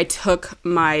I took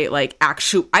my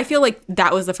I feel like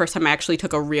that was the first time I actually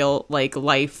took a real like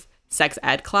life sex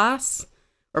ed class,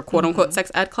 or quote unquote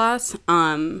sex ed class.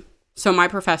 So my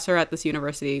professor at this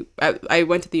university, I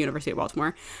went to the University of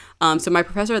Baltimore. So my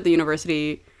professor at the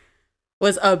university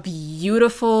was a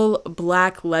beautiful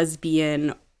Black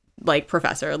lesbian like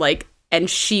professor, like, and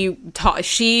she taught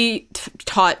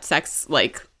sex,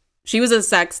 like, she was a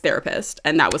sex therapist,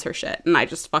 and that was her shit. And I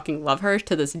just fucking love her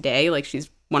to this day. Like, she's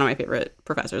one of my favorite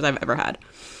professors I've ever had.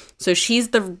 So she's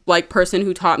the like person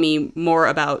who taught me more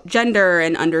about gender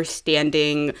and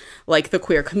understanding like the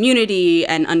queer community,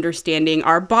 and understanding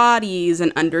our bodies,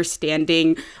 and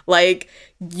understanding like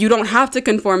you don't have to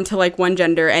conform to like one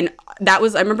gender. And that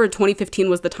was, I remember 2015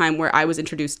 was the time where I was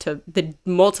introduced to the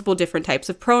multiple different types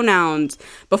of pronouns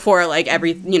before like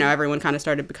everyone kind of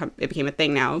started it became a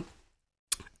thing now.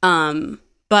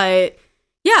 But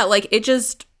yeah, like I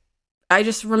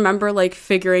just remember like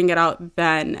figuring it out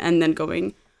then, and then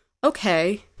going,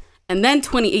 okay. And then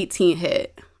 2018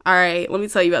 hit. All right, let me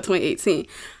tell you about 2018.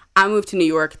 I moved to New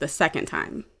York the second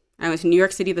time. I went to New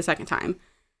York City the second time.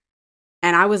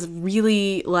 And I was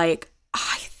really like,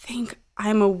 I think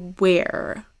I'm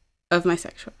aware of my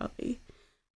sexuality.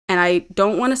 And I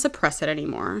don't want to suppress it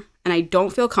anymore. And I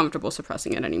don't feel comfortable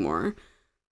suppressing it anymore.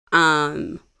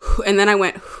 And then I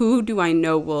went, who do I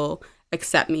know will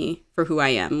accept me for who I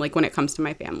am, like when it comes to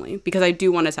my family? Because I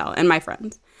do want to tell, and my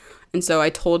friends. And so I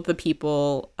told the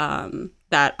people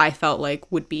that I felt like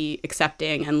would be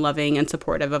accepting and loving and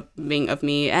supportive of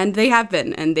me. And they have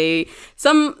been. And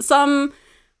some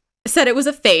said it was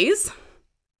a phase.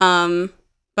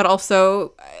 But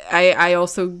also, I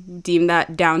also deem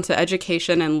that down to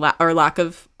education and or lack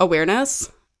of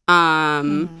awareness.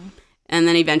 And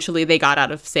then eventually they got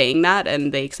out of saying that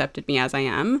and they accepted me as I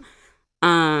am.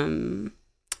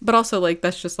 But also, like,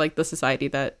 that's just like the society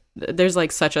that there's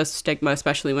like such a stigma,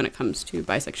 especially when it comes to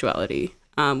bisexuality,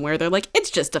 where they're like, it's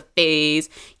just a phase.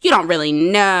 You don't really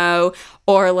know.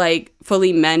 Or like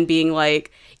fully men being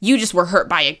like, you just were hurt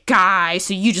by a guy,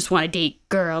 so you just want to date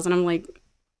girls. And I'm like,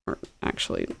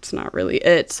 actually, it's not really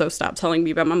it. So stop telling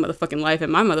me about my motherfucking life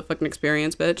and my motherfucking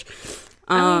experience, bitch.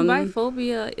 I mean,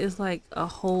 biphobia is like a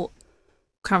whole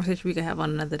conversation we could have on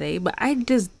another day, but I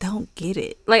just don't get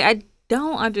it. Like, I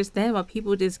don't understand why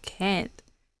people just can't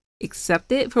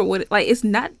accept it for what like, it's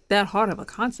not that hard of a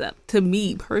concept to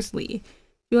me personally.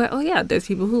 You're like, oh yeah, there's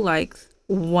people who like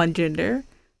one gender,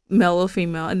 male or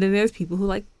female, and then there's people who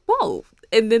like both,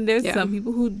 and then there's some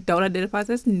people who don't identify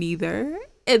as neither,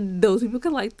 and those people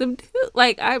can like them too.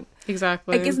 Like,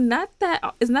 exactly, like it's not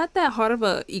that hard of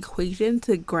a equation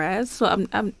to grasp. So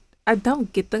I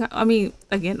don't get the. I mean,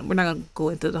 again, we're not gonna go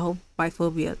into the whole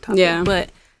biphobia topic,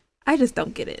 but I just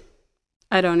don't get it.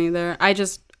 I don't either.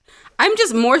 I'm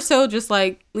just more so just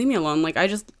like, leave me alone. Like,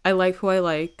 I like who I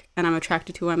like, and I'm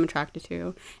attracted to who I'm attracted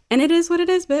to, and it is what it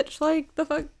is, bitch. Like, the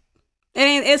fuck.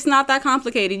 It's not that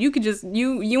complicated. You could just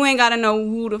you ain't gotta know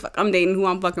who the fuck I'm dating, who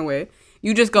I'm fucking with.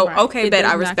 You just go, okay, bet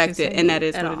I respect it, and that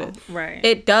is what it is. Right.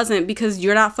 It doesn't, because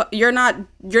you're not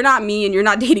me, and you're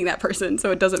not dating that person,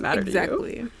 so it doesn't matter to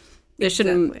you. It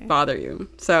shouldn't bother you.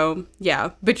 So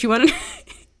yeah, but you want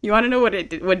to know what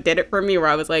did it for me? Where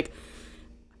I was like,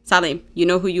 Salim, you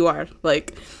know who you are.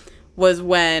 Like, was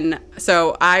when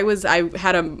I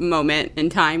had a moment in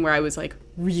time where I was like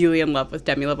really in love with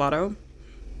Demi Lovato.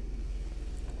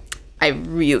 I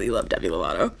really love Demi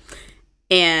Lovato.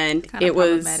 And kind it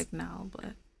was problematic now,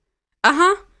 but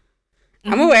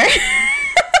I'm aware.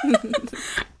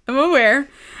 I'm aware.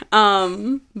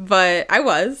 But I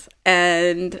was,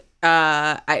 and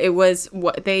it was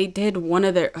what they did. It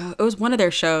was one of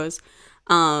their shows,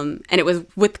 and it was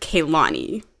with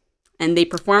Kehlani, and they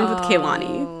performed with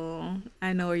Kehlani.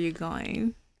 I know where you're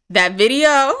going. That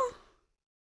video.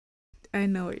 I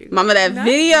know where you're going. Mama, that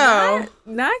video.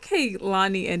 Not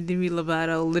Kehlani and Demi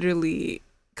Lovato literally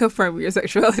confirm your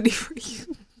sexuality for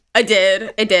you. I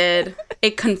did.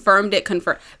 It confirmed.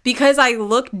 Because I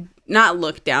not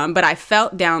looked down, but I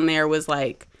felt down there was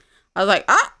like, I was like,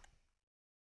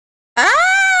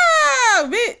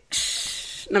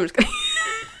 bitch. No, I'm just kidding.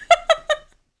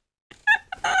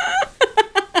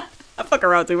 I fuck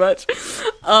around too much.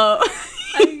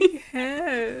 I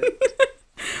had.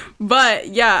 But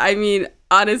yeah, I mean,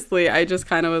 honestly, I just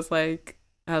kind of was like,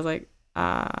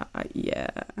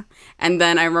 yeah. And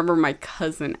then I remember my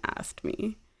cousin asked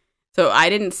me. So I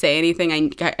didn't say anything. I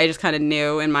just kind of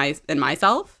knew in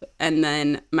myself. And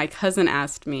then my cousin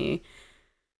asked me,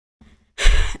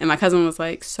 and my cousin was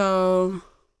like, so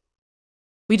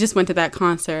we just went to that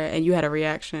concert and you had a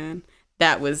reaction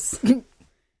that was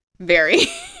very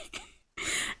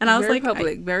and I was very like,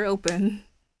 public, very open.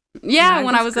 Yeah,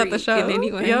 when I was at the show. In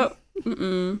any way. Yep.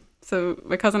 So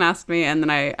my cousin asked me, and then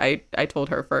I told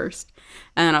her first,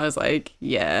 and I was like,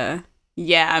 yeah,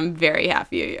 I'm very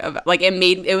happy about. Like,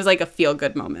 it was like a feel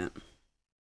good moment.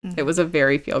 Mm-hmm. It was a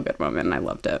very feel good moment, and I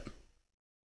loved it.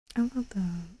 I love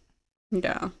that.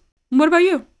 Yeah. What about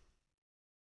you?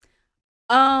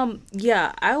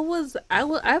 Yeah,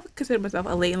 I consider myself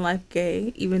a late in life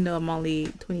gay, even though I'm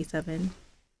only 27,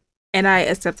 and I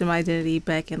accepted my identity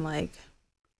back in like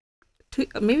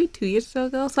maybe 2 years or so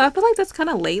ago. So I feel like that's kind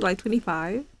of late, like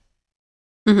 25.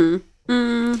 I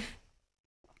mean,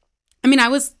 I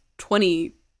was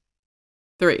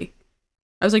 23.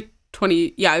 I was like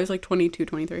 20. Yeah, I was like 22,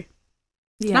 23.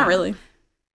 Yeah. Not really.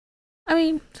 I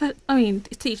mean, to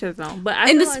each his own. But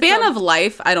in the span of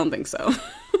life, I don't think so.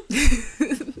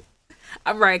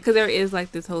 Right, because there is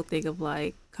like this whole thing of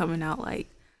like coming out like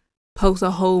post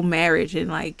a whole marriage and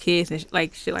like kids and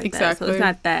like shit like that. So it's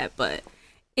not that. But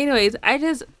anyways,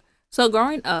 so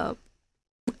growing up,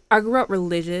 I grew up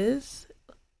religious.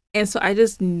 And so I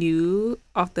just knew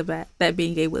off the bat that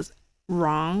being gay was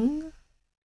wrong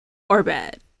or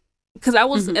bad. Because I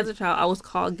was, as a child, I was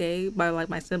called gay by like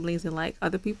my siblings and like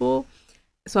other people.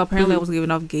 So apparently I was giving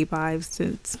off gay vibes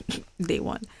since day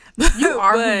one. You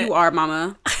are who you are,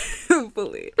 mama.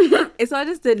 Fully. And so I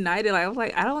just denied it. Like I was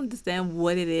like, I don't understand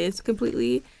what it is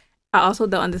completely. I also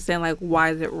don't understand like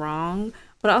why is it wrong.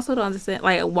 But I also don't understand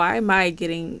like why am I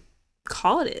getting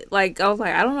called it? Like I was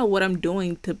like, I don't know what I'm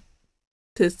doing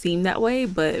to seem that way,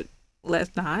 but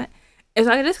let's not. And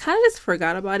so I just kind of just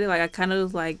forgot about it. Like I kind of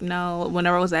was like, no.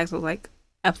 Whenever I was asked, I was like,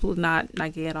 absolutely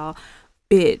not gay at all,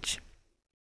 bitch.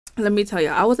 Let me tell you,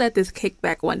 I was at this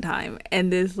kickback one time,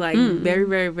 and this like very,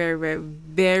 very, very, very,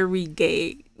 very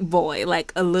gay boy,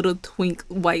 like a little twink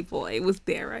white boy, was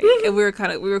there, right? And we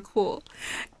were cool,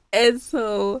 and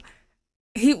so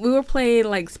we were playing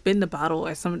like spin the bottle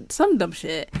or some dumb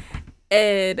shit,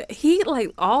 and he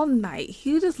like all night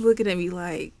he was just looking at me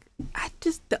like. I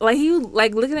just like he was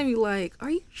like looking at me like, "Are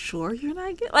you sure you're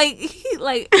not gay?" Like he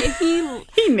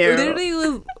he knew. Literally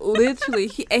was literally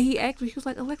he asked me. He was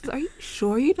like, "Alexis, are you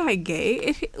sure you're not gay?"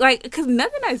 And like, because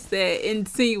nothing I said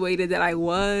insinuated that I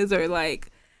was, or like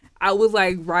I was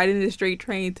like riding the straight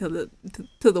train till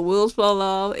the wheels fall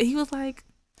off. And he was like,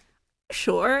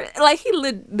 "Sure." Like he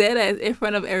lit dead ass in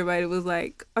front of everybody. Was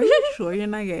like, "Are you sure you're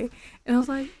not gay?" And I was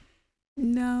like,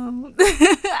 no.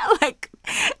 Like,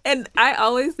 and I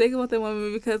always think about that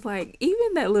woman because like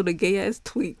even that little gay ass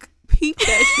twink peeped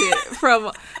that shit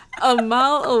from a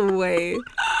mile away,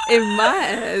 and my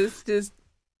ass just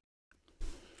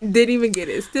didn't even get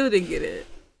it. Still didn't get it.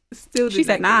 She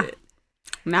said nah.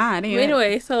 Nah, I didn't. But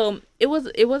anyway, so it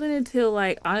wasn't until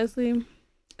like honestly,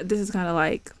 this is kind of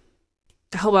like,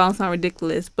 I hope I don't sound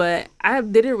ridiculous, but I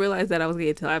didn't realize that I was gay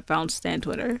until I found Stan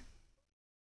Twitter.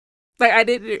 Like I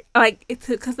didn't like it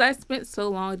because I spent so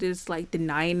long just like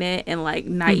denying it and like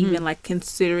not even like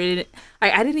considering it.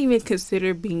 Like I didn't even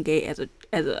consider being gay as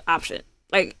an option.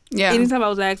 Like anytime I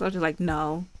was asked, I was just like,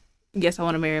 no. Yes, I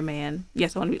want to marry a man.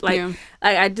 Yes, I want to be like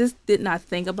I just did not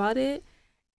think about it.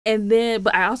 And then,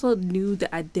 but I also knew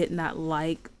that I did not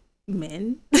like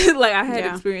men. Like I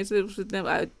had experiences with them.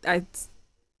 I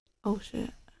oh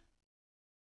shit.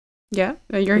 Yeah,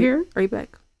 you're here. Are you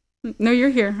back? No,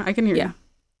 you're here. I can hear you.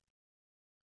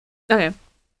 Okay.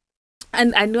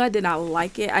 And I knew I did not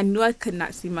like it. I knew I could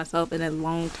not see myself in a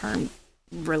long-term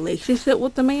relationship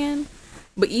with a man.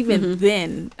 But even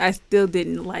then, I still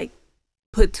didn't like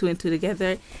put two and two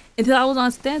together until I was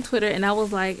on Stan Twitter and I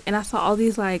was like, and I saw all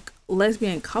these like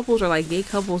lesbian couples or like gay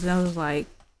couples, and I was like,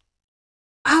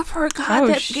 I forgot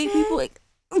that gay people like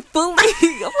fully.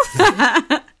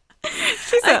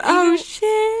 She said, "Oh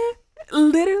shit."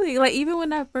 Literally, like even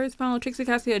when I first found Trixie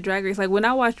Cassie at Drag Race, like when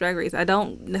I watch Drag Race, I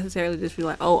don't necessarily just be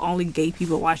like, oh, only gay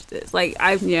people watch this. Like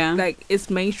like it's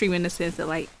mainstream in the sense that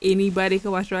like anybody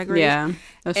can watch Drag Race. Yeah,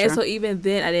 that's and true. So even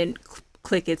then, I didn't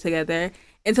click it together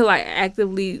until I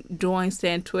actively joined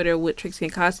Stan Twitter with Trixie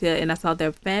and Cassia, and I saw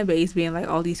their fan base being like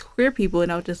all these queer people, and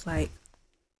I was just like,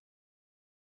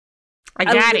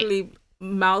 I literally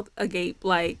mouth agape,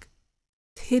 like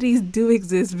titties do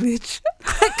exist, bitch.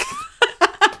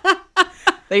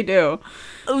 They do.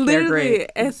 Literally.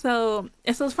 And so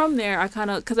from there, I kind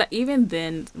of, because even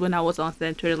then, when I was on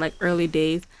Stan Twitter, like early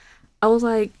days, I was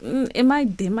like, am I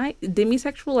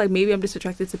demisexual? Like maybe I'm just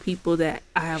attracted to people that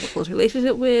I have a close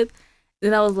relationship with.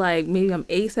 Then I was like, maybe I'm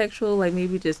asexual. Like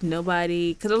maybe just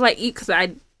nobody. Because I was like, because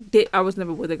I was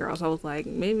never with a girl. So I was like,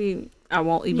 maybe I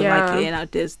won't even like it. And I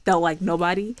just don't like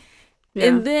nobody. Yeah.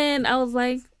 And then I was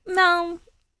like, no.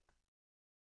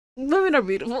 Women are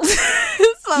beautiful.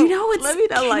 So you know what's, let me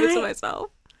not lie to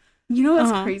myself. You know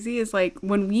what's crazy is like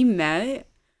when we met,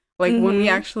 like when we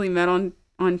actually met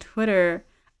on Twitter,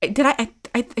 I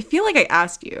feel like I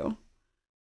asked you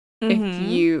if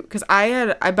you, because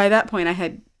I by that point I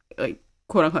had like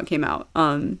quote unquote came out,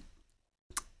 and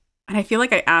I feel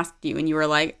like I asked you and you were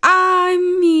like, I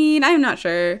mean, I'm not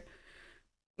sure,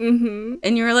 and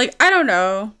you were like, I don't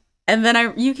know, and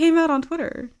then you came out on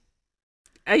Twitter.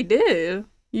 I did.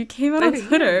 You came out on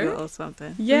Twitter or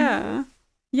something. Yeah.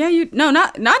 Yeah,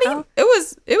 not even. It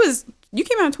was you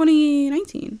came out in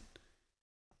 2019.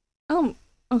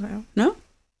 Okay. No?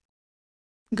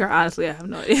 Girl, honestly, I have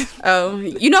no idea. Oh,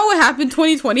 you know what happened?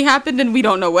 2020 happened, and we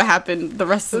don't know what happened the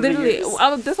rest of the years.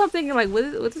 That's what I'm thinking. Like, was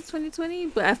it 2020?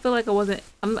 But I feel like I wasn't.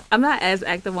 I'm not as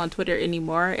active on Twitter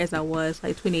anymore as I was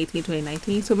like 2018,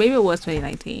 2019. So maybe it was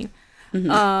 2019.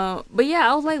 But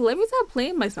yeah, I was like, let me stop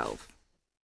playing myself.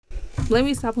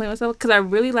 Because I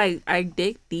really I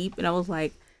dig deep, and I was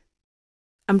like,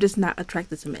 I'm just not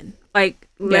attracted to men. Like,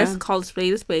 let's call a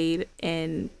spade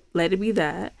and let it be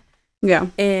that. Yeah.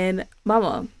 And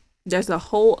mama, there's a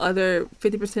whole other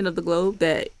 50% of the globe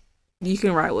that you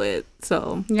can ride with.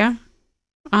 So yeah,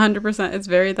 100%. It's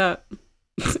very that.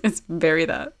 It's very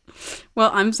that.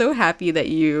 Well, I'm so happy that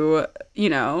you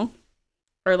know,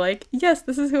 are like, yes,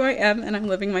 this is who I am, and I'm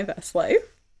living my best life.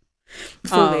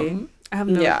 fully, I have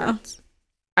no regrets.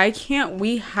 I can't.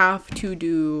 We have to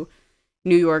do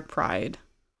New York Pride.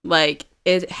 Like,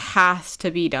 it has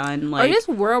to be done. Like, Or just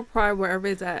World Pride, wherever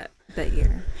it's at that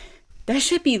year. that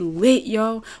should be lit,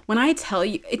 yo. When I tell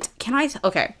you,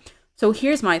 okay. So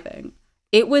here's my thing.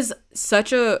 It was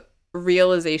such a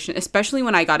realization, especially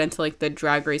when I got into like the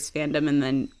Drag Race fandom and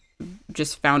then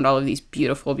just found all of these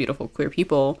beautiful, beautiful queer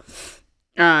people.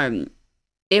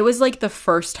 It was like the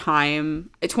first time.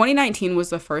 2019 was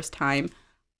the first time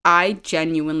I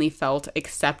genuinely felt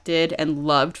accepted and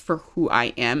loved for who I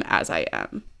am as I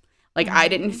am. Like, I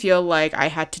didn't feel like I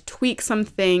had to tweak some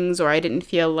things, or I didn't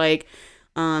feel like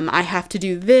I have to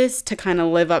do this to kind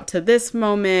of live up to this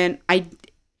moment.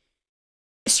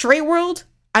 Straight world,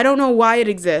 I don't know why it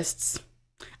exists.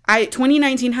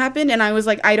 2019 happened and I was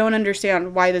like, I don't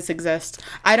understand why this exists.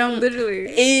 Literally.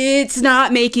 It's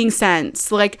not making sense.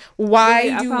 Like, why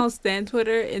I found Stan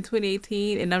Twitter in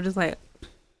 2018 and I'm just like,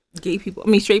 straight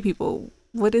people.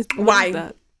 What is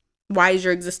that? Why is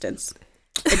your existence?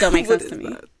 It don't make sense to me.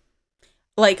 That?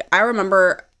 Like, I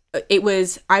remember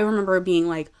being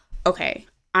like, okay,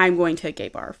 I'm going to a gay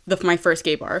bar, my first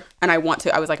gay bar, and I want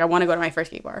to go to my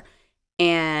first gay bar,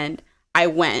 and I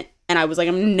went, and I was like,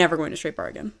 I'm never going to a straight bar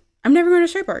again.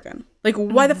 Like,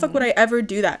 why the fuck would I ever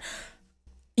do that?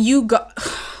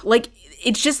 Like,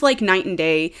 it's just like night and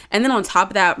day. And then on top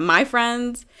of that, my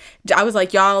friends, I was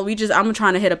like, y'all, I'm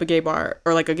trying to hit up a gay bar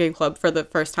or like a gay club for the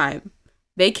first time.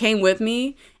 They came with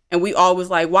me, and we all was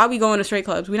like, why are we going to straight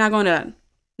clubs? We're not going to that.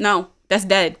 No, that's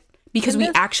dead. Because we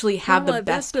actually have the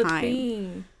best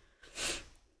time.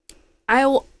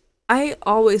 I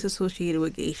always associated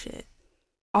with gay shit.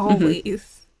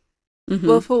 Always. Mm-hmm.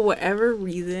 But for whatever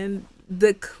reason,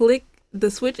 the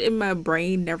switch in my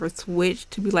brain never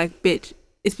switched to be like, bitch,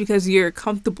 it's because you're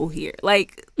comfortable here.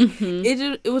 Like,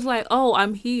 it was like, oh,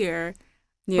 I'm here.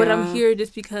 Yeah. But I'm here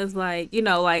just because, like, you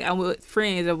know, like, I'm with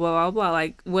friends or blah, blah, blah.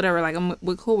 Like, whatever. Like, I'm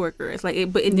with coworkers.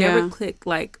 Like, but it never clicked,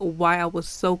 like, why I was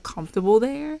so comfortable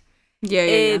there.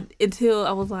 Yeah. Until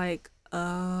I was like,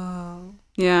 oh.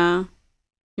 Yeah.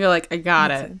 You're like, I got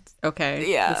it. Sense.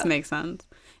 Okay. Yeah. This makes sense.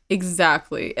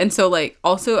 Exactly. And so, like,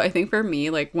 also, I think for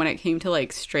me, like, when it came to,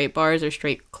 like, straight bars or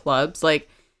straight clubs, like,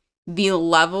 the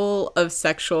level of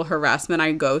sexual harassment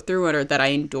I go through or that I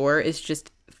endure is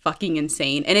just fucking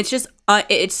insane. And it's just,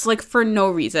 it's, like, for no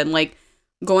reason. Like,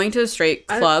 going to a straight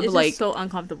club, it's like... It's so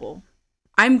uncomfortable.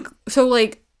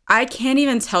 I can't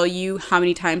even tell you how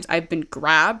many times I've been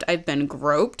grabbed, I've been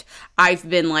groped, I've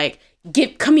been like,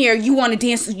 come here, you want to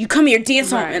dance, you come here,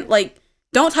 dance on, and like,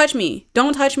 don't touch me,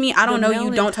 I don't know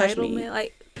you, don't touch me.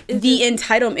 Like, the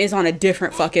entitlement is on a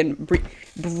different fucking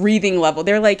breathing level.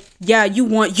 They're like, yeah, you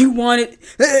want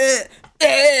it,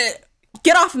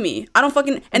 get off of me, I don't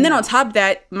fucking, and then on top of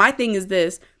that, my thing is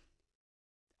this,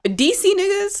 DC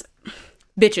niggas,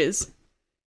 bitches.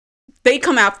 They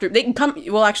can come,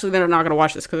 well, actually, they're not gonna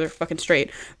watch this because they're fucking straight,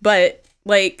 but,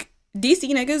 like, DC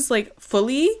niggas, like,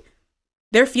 fully,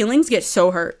 their feelings get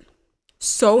so hurt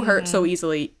so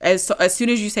easily as soon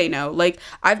as you say no. Like,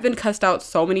 I've been cussed out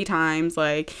so many times,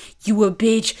 like, you a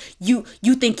bitch, you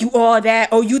think you all that,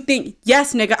 oh, you think,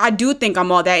 yes, nigga, I do think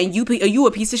I'm all that, and you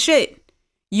a piece of shit.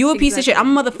 Piece of shit.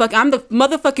 I'm the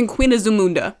motherfucking queen of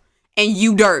Zamunda, and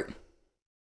you dirt.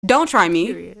 Don't try me.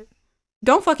 Period.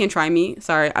 Don't fucking try me.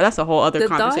 Sorry, that's a whole other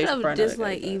conversation. The thought of just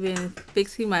like even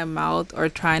fixing my mouth or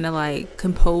trying to like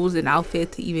compose an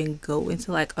outfit to even go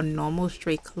into like a normal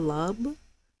straight club.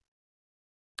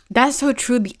 That's so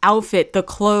true. The outfit, the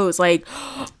clothes, like,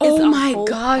 oh my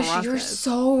gosh, process. You're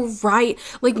so right.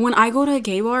 Like, when I go to a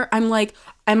gay bar, I'm like,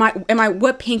 am I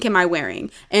what pink am I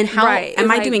wearing? And how am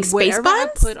I doing space buns? I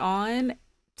put on,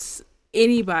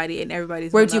 anybody and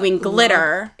everybody's we're doing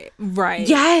glitter, right?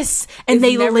 Yes, and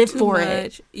they live for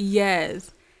it.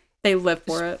 Yes, they live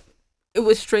for it. It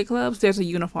was straight clubs. There's a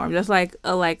uniform. There's like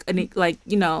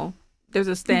you know, there's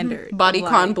a standard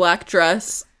bodycon black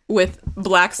dress with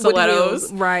black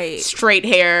stilettos, right? Straight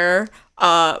hair,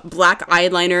 black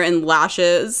eyeliner and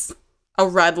lashes, a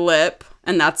red lip,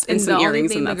 and some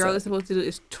earrings. And the girl is supposed to do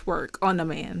is twerk on the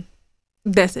man.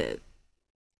 That's it.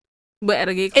 But at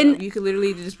a gay club, you could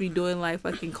literally just be doing like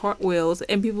fucking cartwheels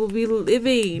and people be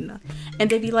living. And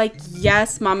they'd be like,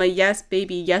 yes, mama, yes,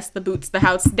 baby, yes, the boots, the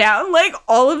house down. Like,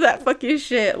 all of that fucking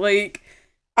shit. Like,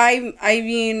 I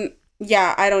mean,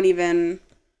 yeah, I don't even...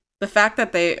 The fact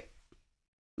that they...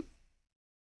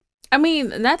 I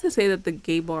mean, not to say that the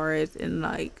gay bars and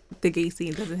like the gay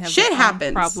scene doesn't have Shit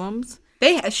happens. problems.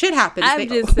 Shit happens. I'm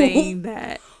just saying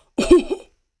that.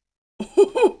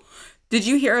 Did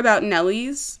you hear about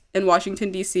Nelly's in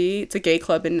Washington D.C.? It's a gay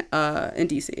club in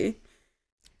D.C.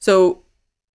 So,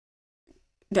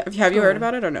 have you heard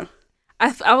about it or no? I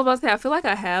was about to say I feel like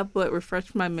I have, but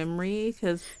refresh my memory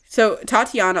because. So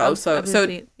Tatiana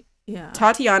Yeah.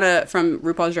 Tatiana from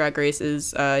RuPaul's Drag Race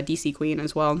is DC queen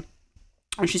as well.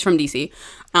 And she's from DC.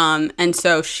 And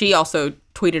so she also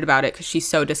tweeted about it because she's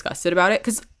so disgusted about it.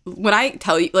 Because when I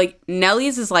tell you, like,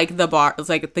 Nelly's is like the bar, it's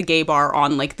like the gay bar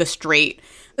on like the straight,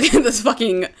 this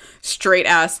fucking straight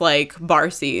ass like bar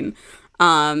scene.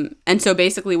 And so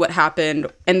basically what happened,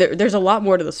 and there's a lot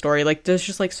more to the story. Like there's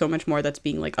just like so much more that's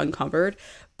being like uncovered.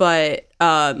 But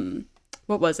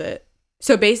what was it?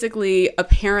 So basically,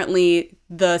 apparently,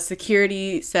 the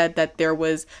security said that there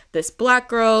was this black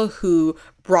girl who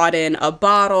brought in a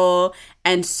bottle.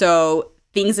 And so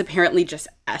things apparently just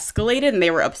escalated and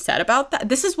they were upset about that.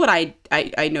 This is what I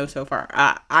know so far.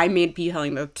 I may be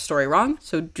telling the story wrong,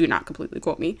 so do not completely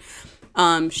quote me.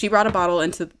 She brought a bottle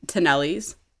into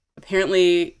Nelly's.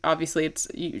 Apparently, obviously,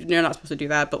 you're not supposed to do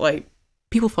that, but like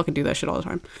people fucking do that shit all the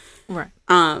time. Right.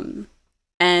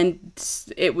 And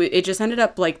it just ended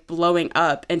up like blowing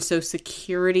up, and so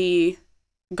security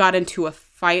got into a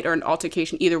fight or an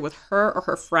altercation either with her or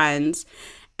her friends,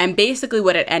 and basically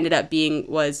what it ended up being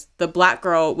was the black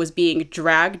girl was being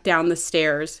dragged down the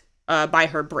stairs by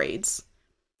her braids,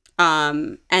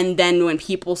 and then when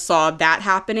people saw that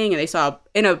happening and they saw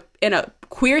in a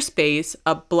queer space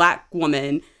a black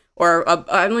woman, or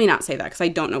let me not say that because I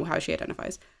don't know how she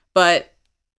identifies, but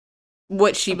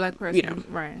what she, black person,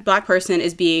 right? Black person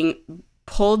is being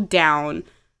pulled down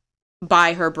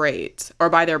by her braids or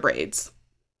by their braids.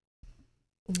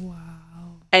 Wow.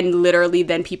 And literally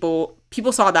then people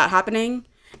saw that happening,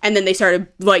 and then they started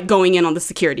like going in on the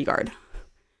security guard.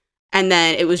 And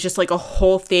then it was just like a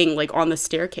whole thing like on the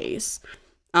staircase.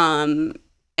 And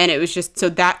it was just, so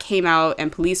that came out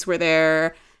and police were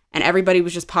there. And everybody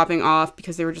was just popping off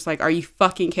because they were just like, are you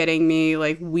fucking kidding me?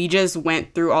 Like, we just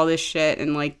went through all this shit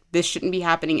and, like, this shouldn't be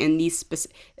happening in these,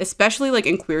 especially, like,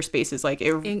 in queer spaces. Like,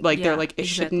 they're like, it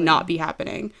should not be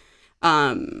happening.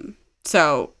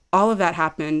 So all of that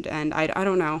happened, and I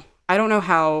don't know. I don't know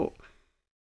how,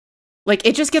 like,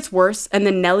 it just gets worse. And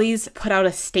then Nelly's put out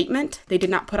a statement. They did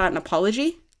not put out an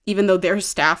apology, even though their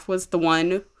staff was the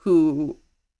one who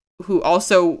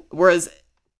also was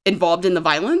involved in the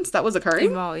violence that was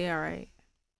occurring. Yeah, right.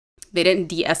 They didn't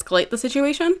de-escalate the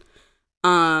situation.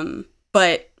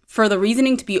 But for the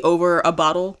reasoning to be over a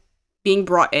bottle being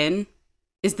brought in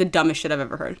is the dumbest shit I've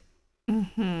ever heard.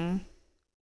 Mm-hmm.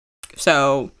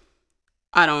 So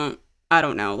I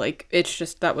don't know. Like, it's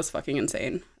just, that was fucking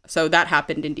insane. So that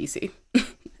happened in DC.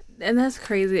 And that's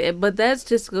crazy. But that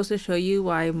just goes to show you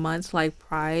why months like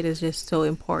Pride is just so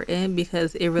important,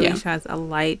 because it really shines a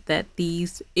light that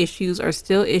these issues are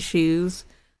still issues.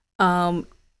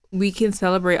 We can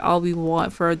celebrate all we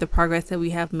want for the progress that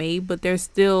we have made, but there's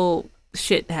still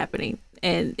shit happening,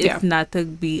 and it's not to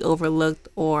be overlooked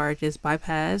or just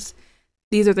bypassed.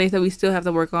 These are things that we still have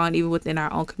to work on, even within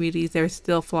our own communities. There's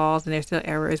still flaws and there's still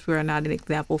errors. We are not an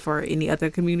example for any other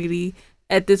community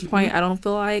at this point, I don't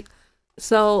feel like.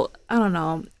 So, I don't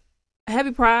know.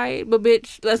 Happy Pride, but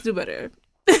bitch, let's do better.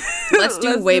 Let's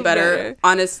do way better.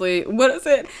 Honestly, what is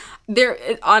it?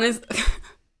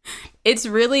 It's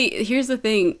really, here's the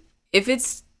thing. If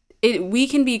we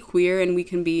can be queer and we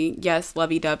can be, yes,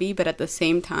 lovey-dovey, but at the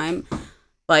same time,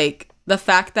 like, the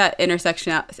fact that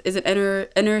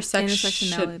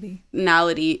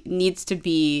intersectionality needs to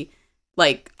be,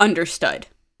 like, understood.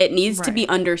 It needs to be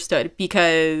understood,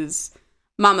 because,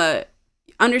 mama,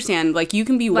 understand, like, you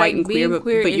can be white and queer,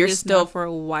 but you're still not for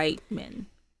white men,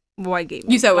 white gay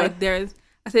men. You said what? I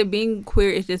said being queer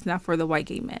is just not for the white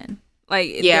gay men.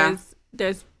 Like,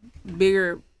 there's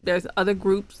other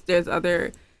groups, there's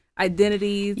other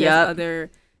identities, there's other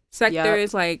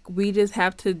sectors. Like, we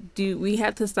have to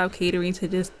stop catering to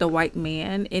just the white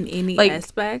man in any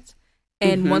aspect.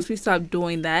 And once we stop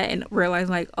doing that and realize,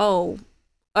 like, oh,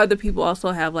 other people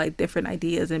also have, like, different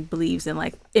ideas and beliefs and,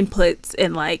 like, inputs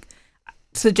and, like,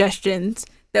 suggestions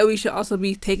that we should also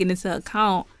be taken into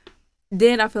account,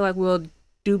 then I feel like we'll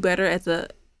do better as a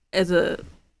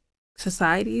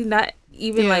society. Not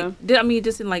even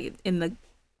just in the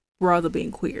world of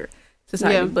being queer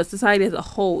society, but society as a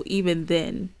whole, even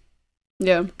then,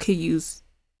 could use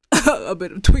a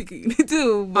bit of tweaking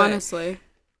too. But, honestly,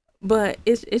 but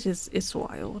it's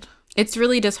wild. It's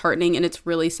really disheartening and it's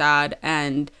really sad,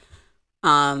 and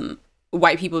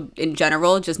white people in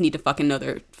general just need to fucking know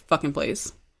their fucking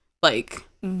place. Like,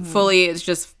 Fully, it's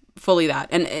just fully that.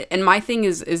 And my thing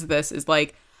is this is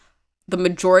like the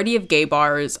majority of gay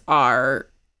bars are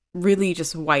really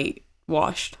just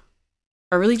whitewashed.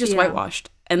 Are really just whitewashed.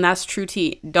 And that's true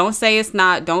tea. Don't say it's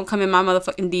not. Don't come in my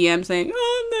motherfucking DM saying,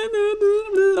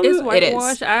 oh, it's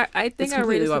whitewashed. It is. I think I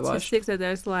read statistics that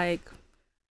there's like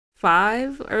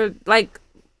 5 or like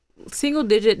single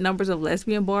digit numbers of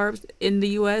lesbian bars in the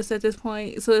US at this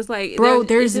point. So it's like, bro,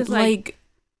 there's like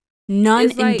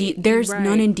none in there's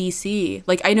none in DC.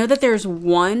 Like I know that there's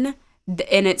one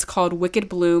and it's called Wicked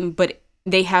Bloom, but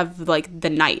they have like the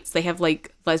nights. They have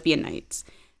like lesbian nights.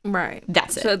 Right.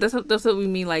 That's it. So that's what we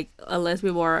mean, like a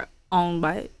lesbian bar owned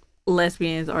by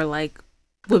lesbians or like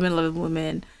women loving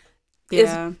women.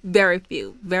 Yeah. It's very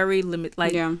few, very limited.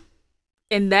 Like,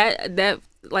 and that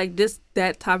like just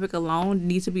that topic alone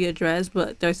needs to be addressed.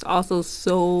 But there's also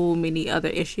so many other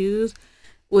issues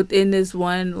within this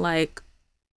one like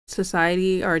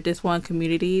society or this one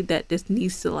community that just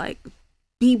needs to like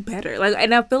be better. Like,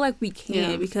 and I feel like we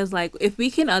can because like if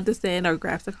we can understand or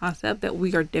grasp the concept that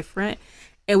we are different.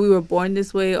 And we were born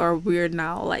this way, or we're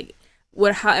now like,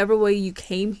 however way you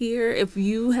came here. If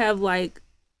you have like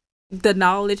the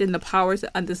knowledge and the power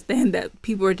to understand that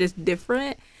people are just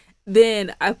different,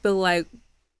 then I feel like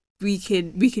we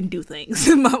can do things.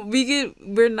 We're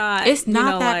not. It's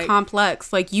not that like,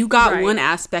 complex. Like you got one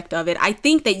aspect of it. I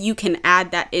think that you can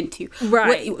add that into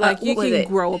like you can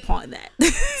grow upon that.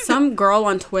 Some girl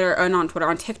on Twitter, or not on Twitter,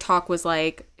 on TikTok was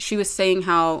like, she was saying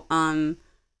how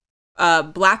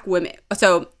black women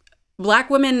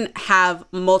have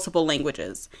multiple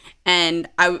languages, and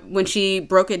when she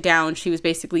broke it down, she was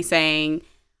basically saying,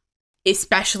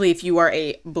 especially if you are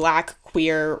a black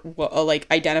queer like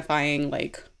identifying,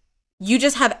 like you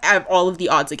just have all of the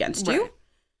odds against you,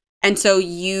 and so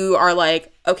you are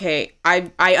like, okay,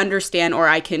 I understand, or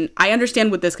I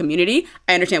understand with this community,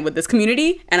 I understand with this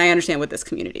community, and I understand with this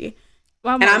community.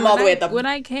 Well, and I'm all the way at the when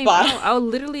I came out,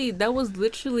 that was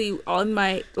literally on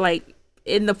my, like,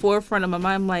 in the forefront of my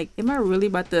mind. I'm like, am I really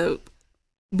about to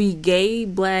be gay,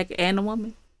 black, and a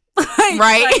woman?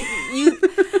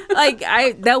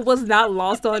 That was not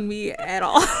lost on me at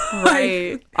all.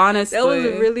 Right. Honestly. That was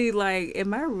really like,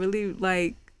 am I really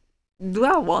like, do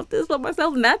I want this for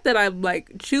myself? Not that I'm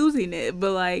like choosing it,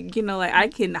 but like, you know, like I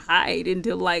can hide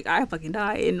until like I fucking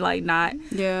die and like not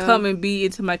come and be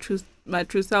into my true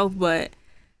self. But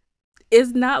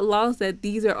it's not lost that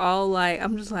these are all like,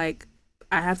 I'm just like,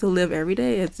 I have to live every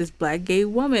day as this black gay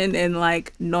woman, and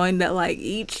like knowing that like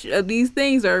each of these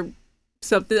things are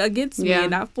something against me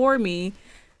and not for me.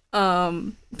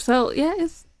 So yeah,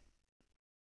 it's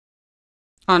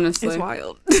honestly, it's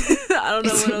wild. I don't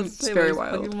know what else to say. It's very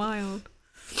wild.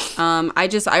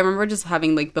 I remember just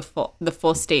having like the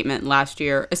full statement last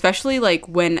year, especially like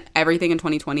when everything in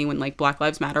 2020, when like Black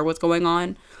Lives Matter was going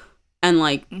on, and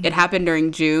like it happened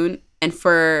during June, and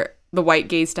for the white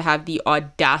gays to have the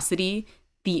audacity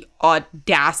to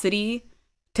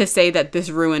say that this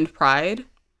ruined Pride.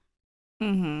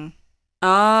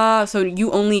 So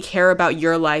you only care about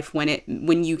your life when it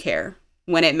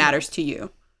matters to you,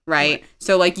 right?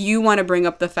 So like you want to bring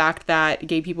up the fact that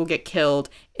gay people get killed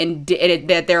and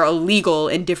that they're illegal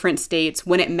in different states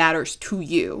when it matters to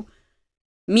you.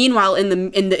 Meanwhile, in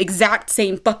the exact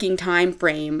same fucking time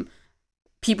frame,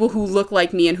 people who look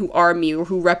like me and who are me or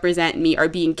who represent me are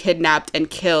being kidnapped and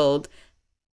killed,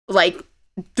 like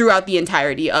throughout the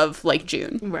entirety of like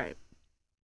June. Right.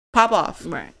 Pop off.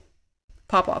 Right.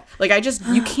 Pop off. Like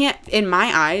you can't, in my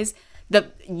eyes,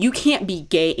 you can't be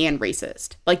gay and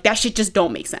racist. Like that shit just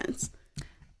don't make sense.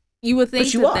 You would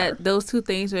think that those two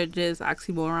things are just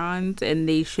oxymorons and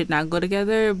they should not go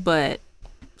together, but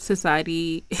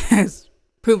society has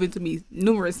proven to me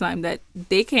numerous times that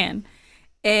they can.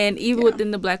 And even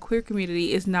within the black queer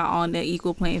community, it's not on the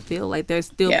equal playing field. Like there's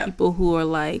still people who are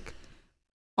like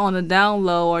on the down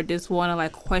low, or just want to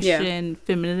like question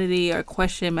femininity or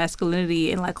question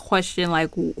masculinity, and like question like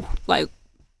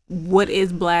what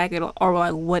is black, or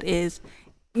like what is,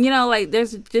 you know, like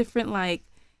there's different like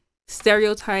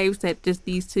stereotypes that just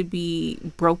needs to be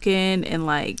broken and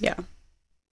like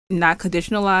not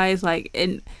conditionalized. Like,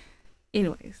 and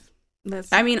anyways.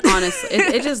 I mean, honestly,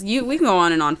 it just we can go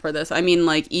on and on for this. I mean,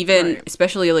 like even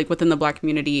especially like within the black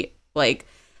community, like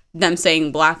them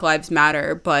saying Black Lives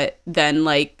Matter, but then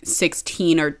like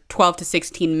 16 or 12 to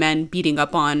 16 men beating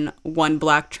up on one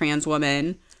black trans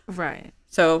woman. Right.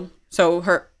 So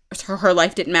her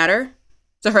life didn't matter.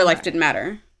 So her life didn't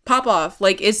matter. Pop off.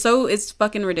 Like it's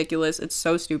fucking ridiculous. It's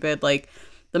so stupid. Like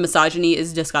the misogyny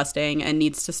is disgusting and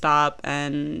needs to stop,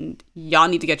 and y'all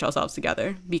need to get yourselves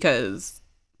together, because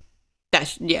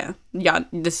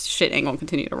this shit ain't gonna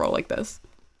continue to roll like this.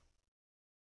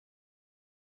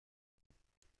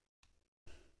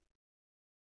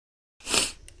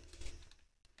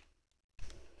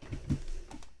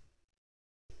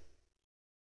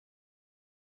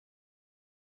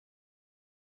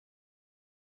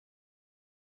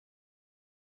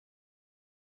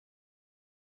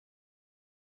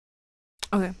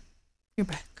 Okay, you're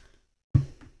back.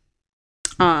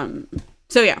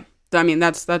 So yeah, I mean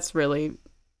that's really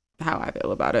how I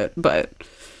feel about it. But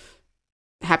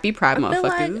happy Pride,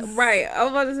 motherfuckers! Like, right, I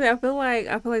was about to say. I feel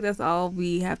like that's all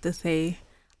we have to say.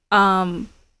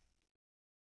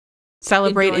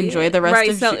 Celebrate, enjoy the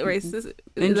rest of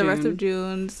the rest of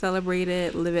June. Celebrate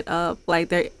it, live it up. Like,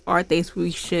 there are things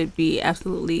we should be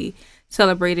absolutely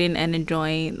celebrating and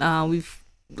enjoying.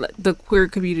 The queer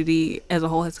community as a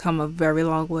whole has come a very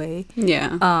long way.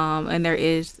 Yeah. And there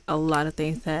is a lot of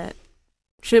things that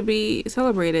should be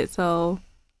celebrated. So,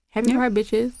 happy Pride,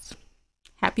 bitches.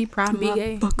 Happy Pride, be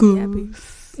gay. Be happy.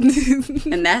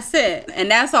 And that's it. And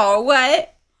that's all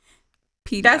what?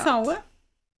 That's all what?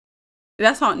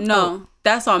 That's on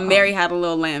That's on Mary Had a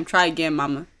Little Lamb. Try again,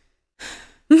 mama.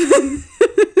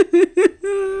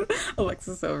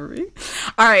 Alexis over me.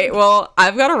 All right, well,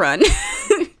 I've got to run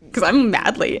because I'm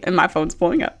mad late and my phone's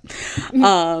blowing up.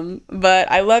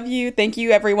 But I love you. Thank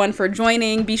you, everyone, for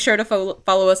joining. Be sure to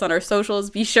follow us on our socials.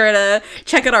 Be sure to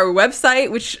check out our website,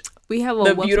 which... We have a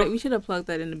website. We should have plugged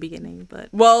that in the beginning, but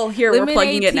here we're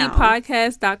plugging it now.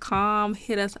 LemonadeTeaPodcast.com.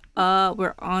 Hit us up.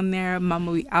 We're on there. Mama,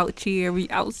 we out here. We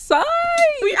outside.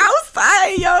 We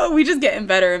outside, yo. We just getting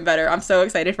better and better. I'm so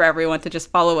excited for everyone to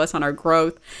just follow us on our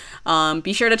growth.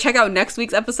 Be sure to check out next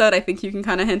week's episode. I think you can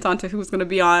kind of hint on to who's going to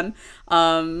be on.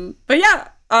 But yeah,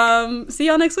 see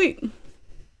y'all next week.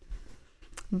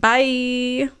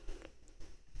 Bye.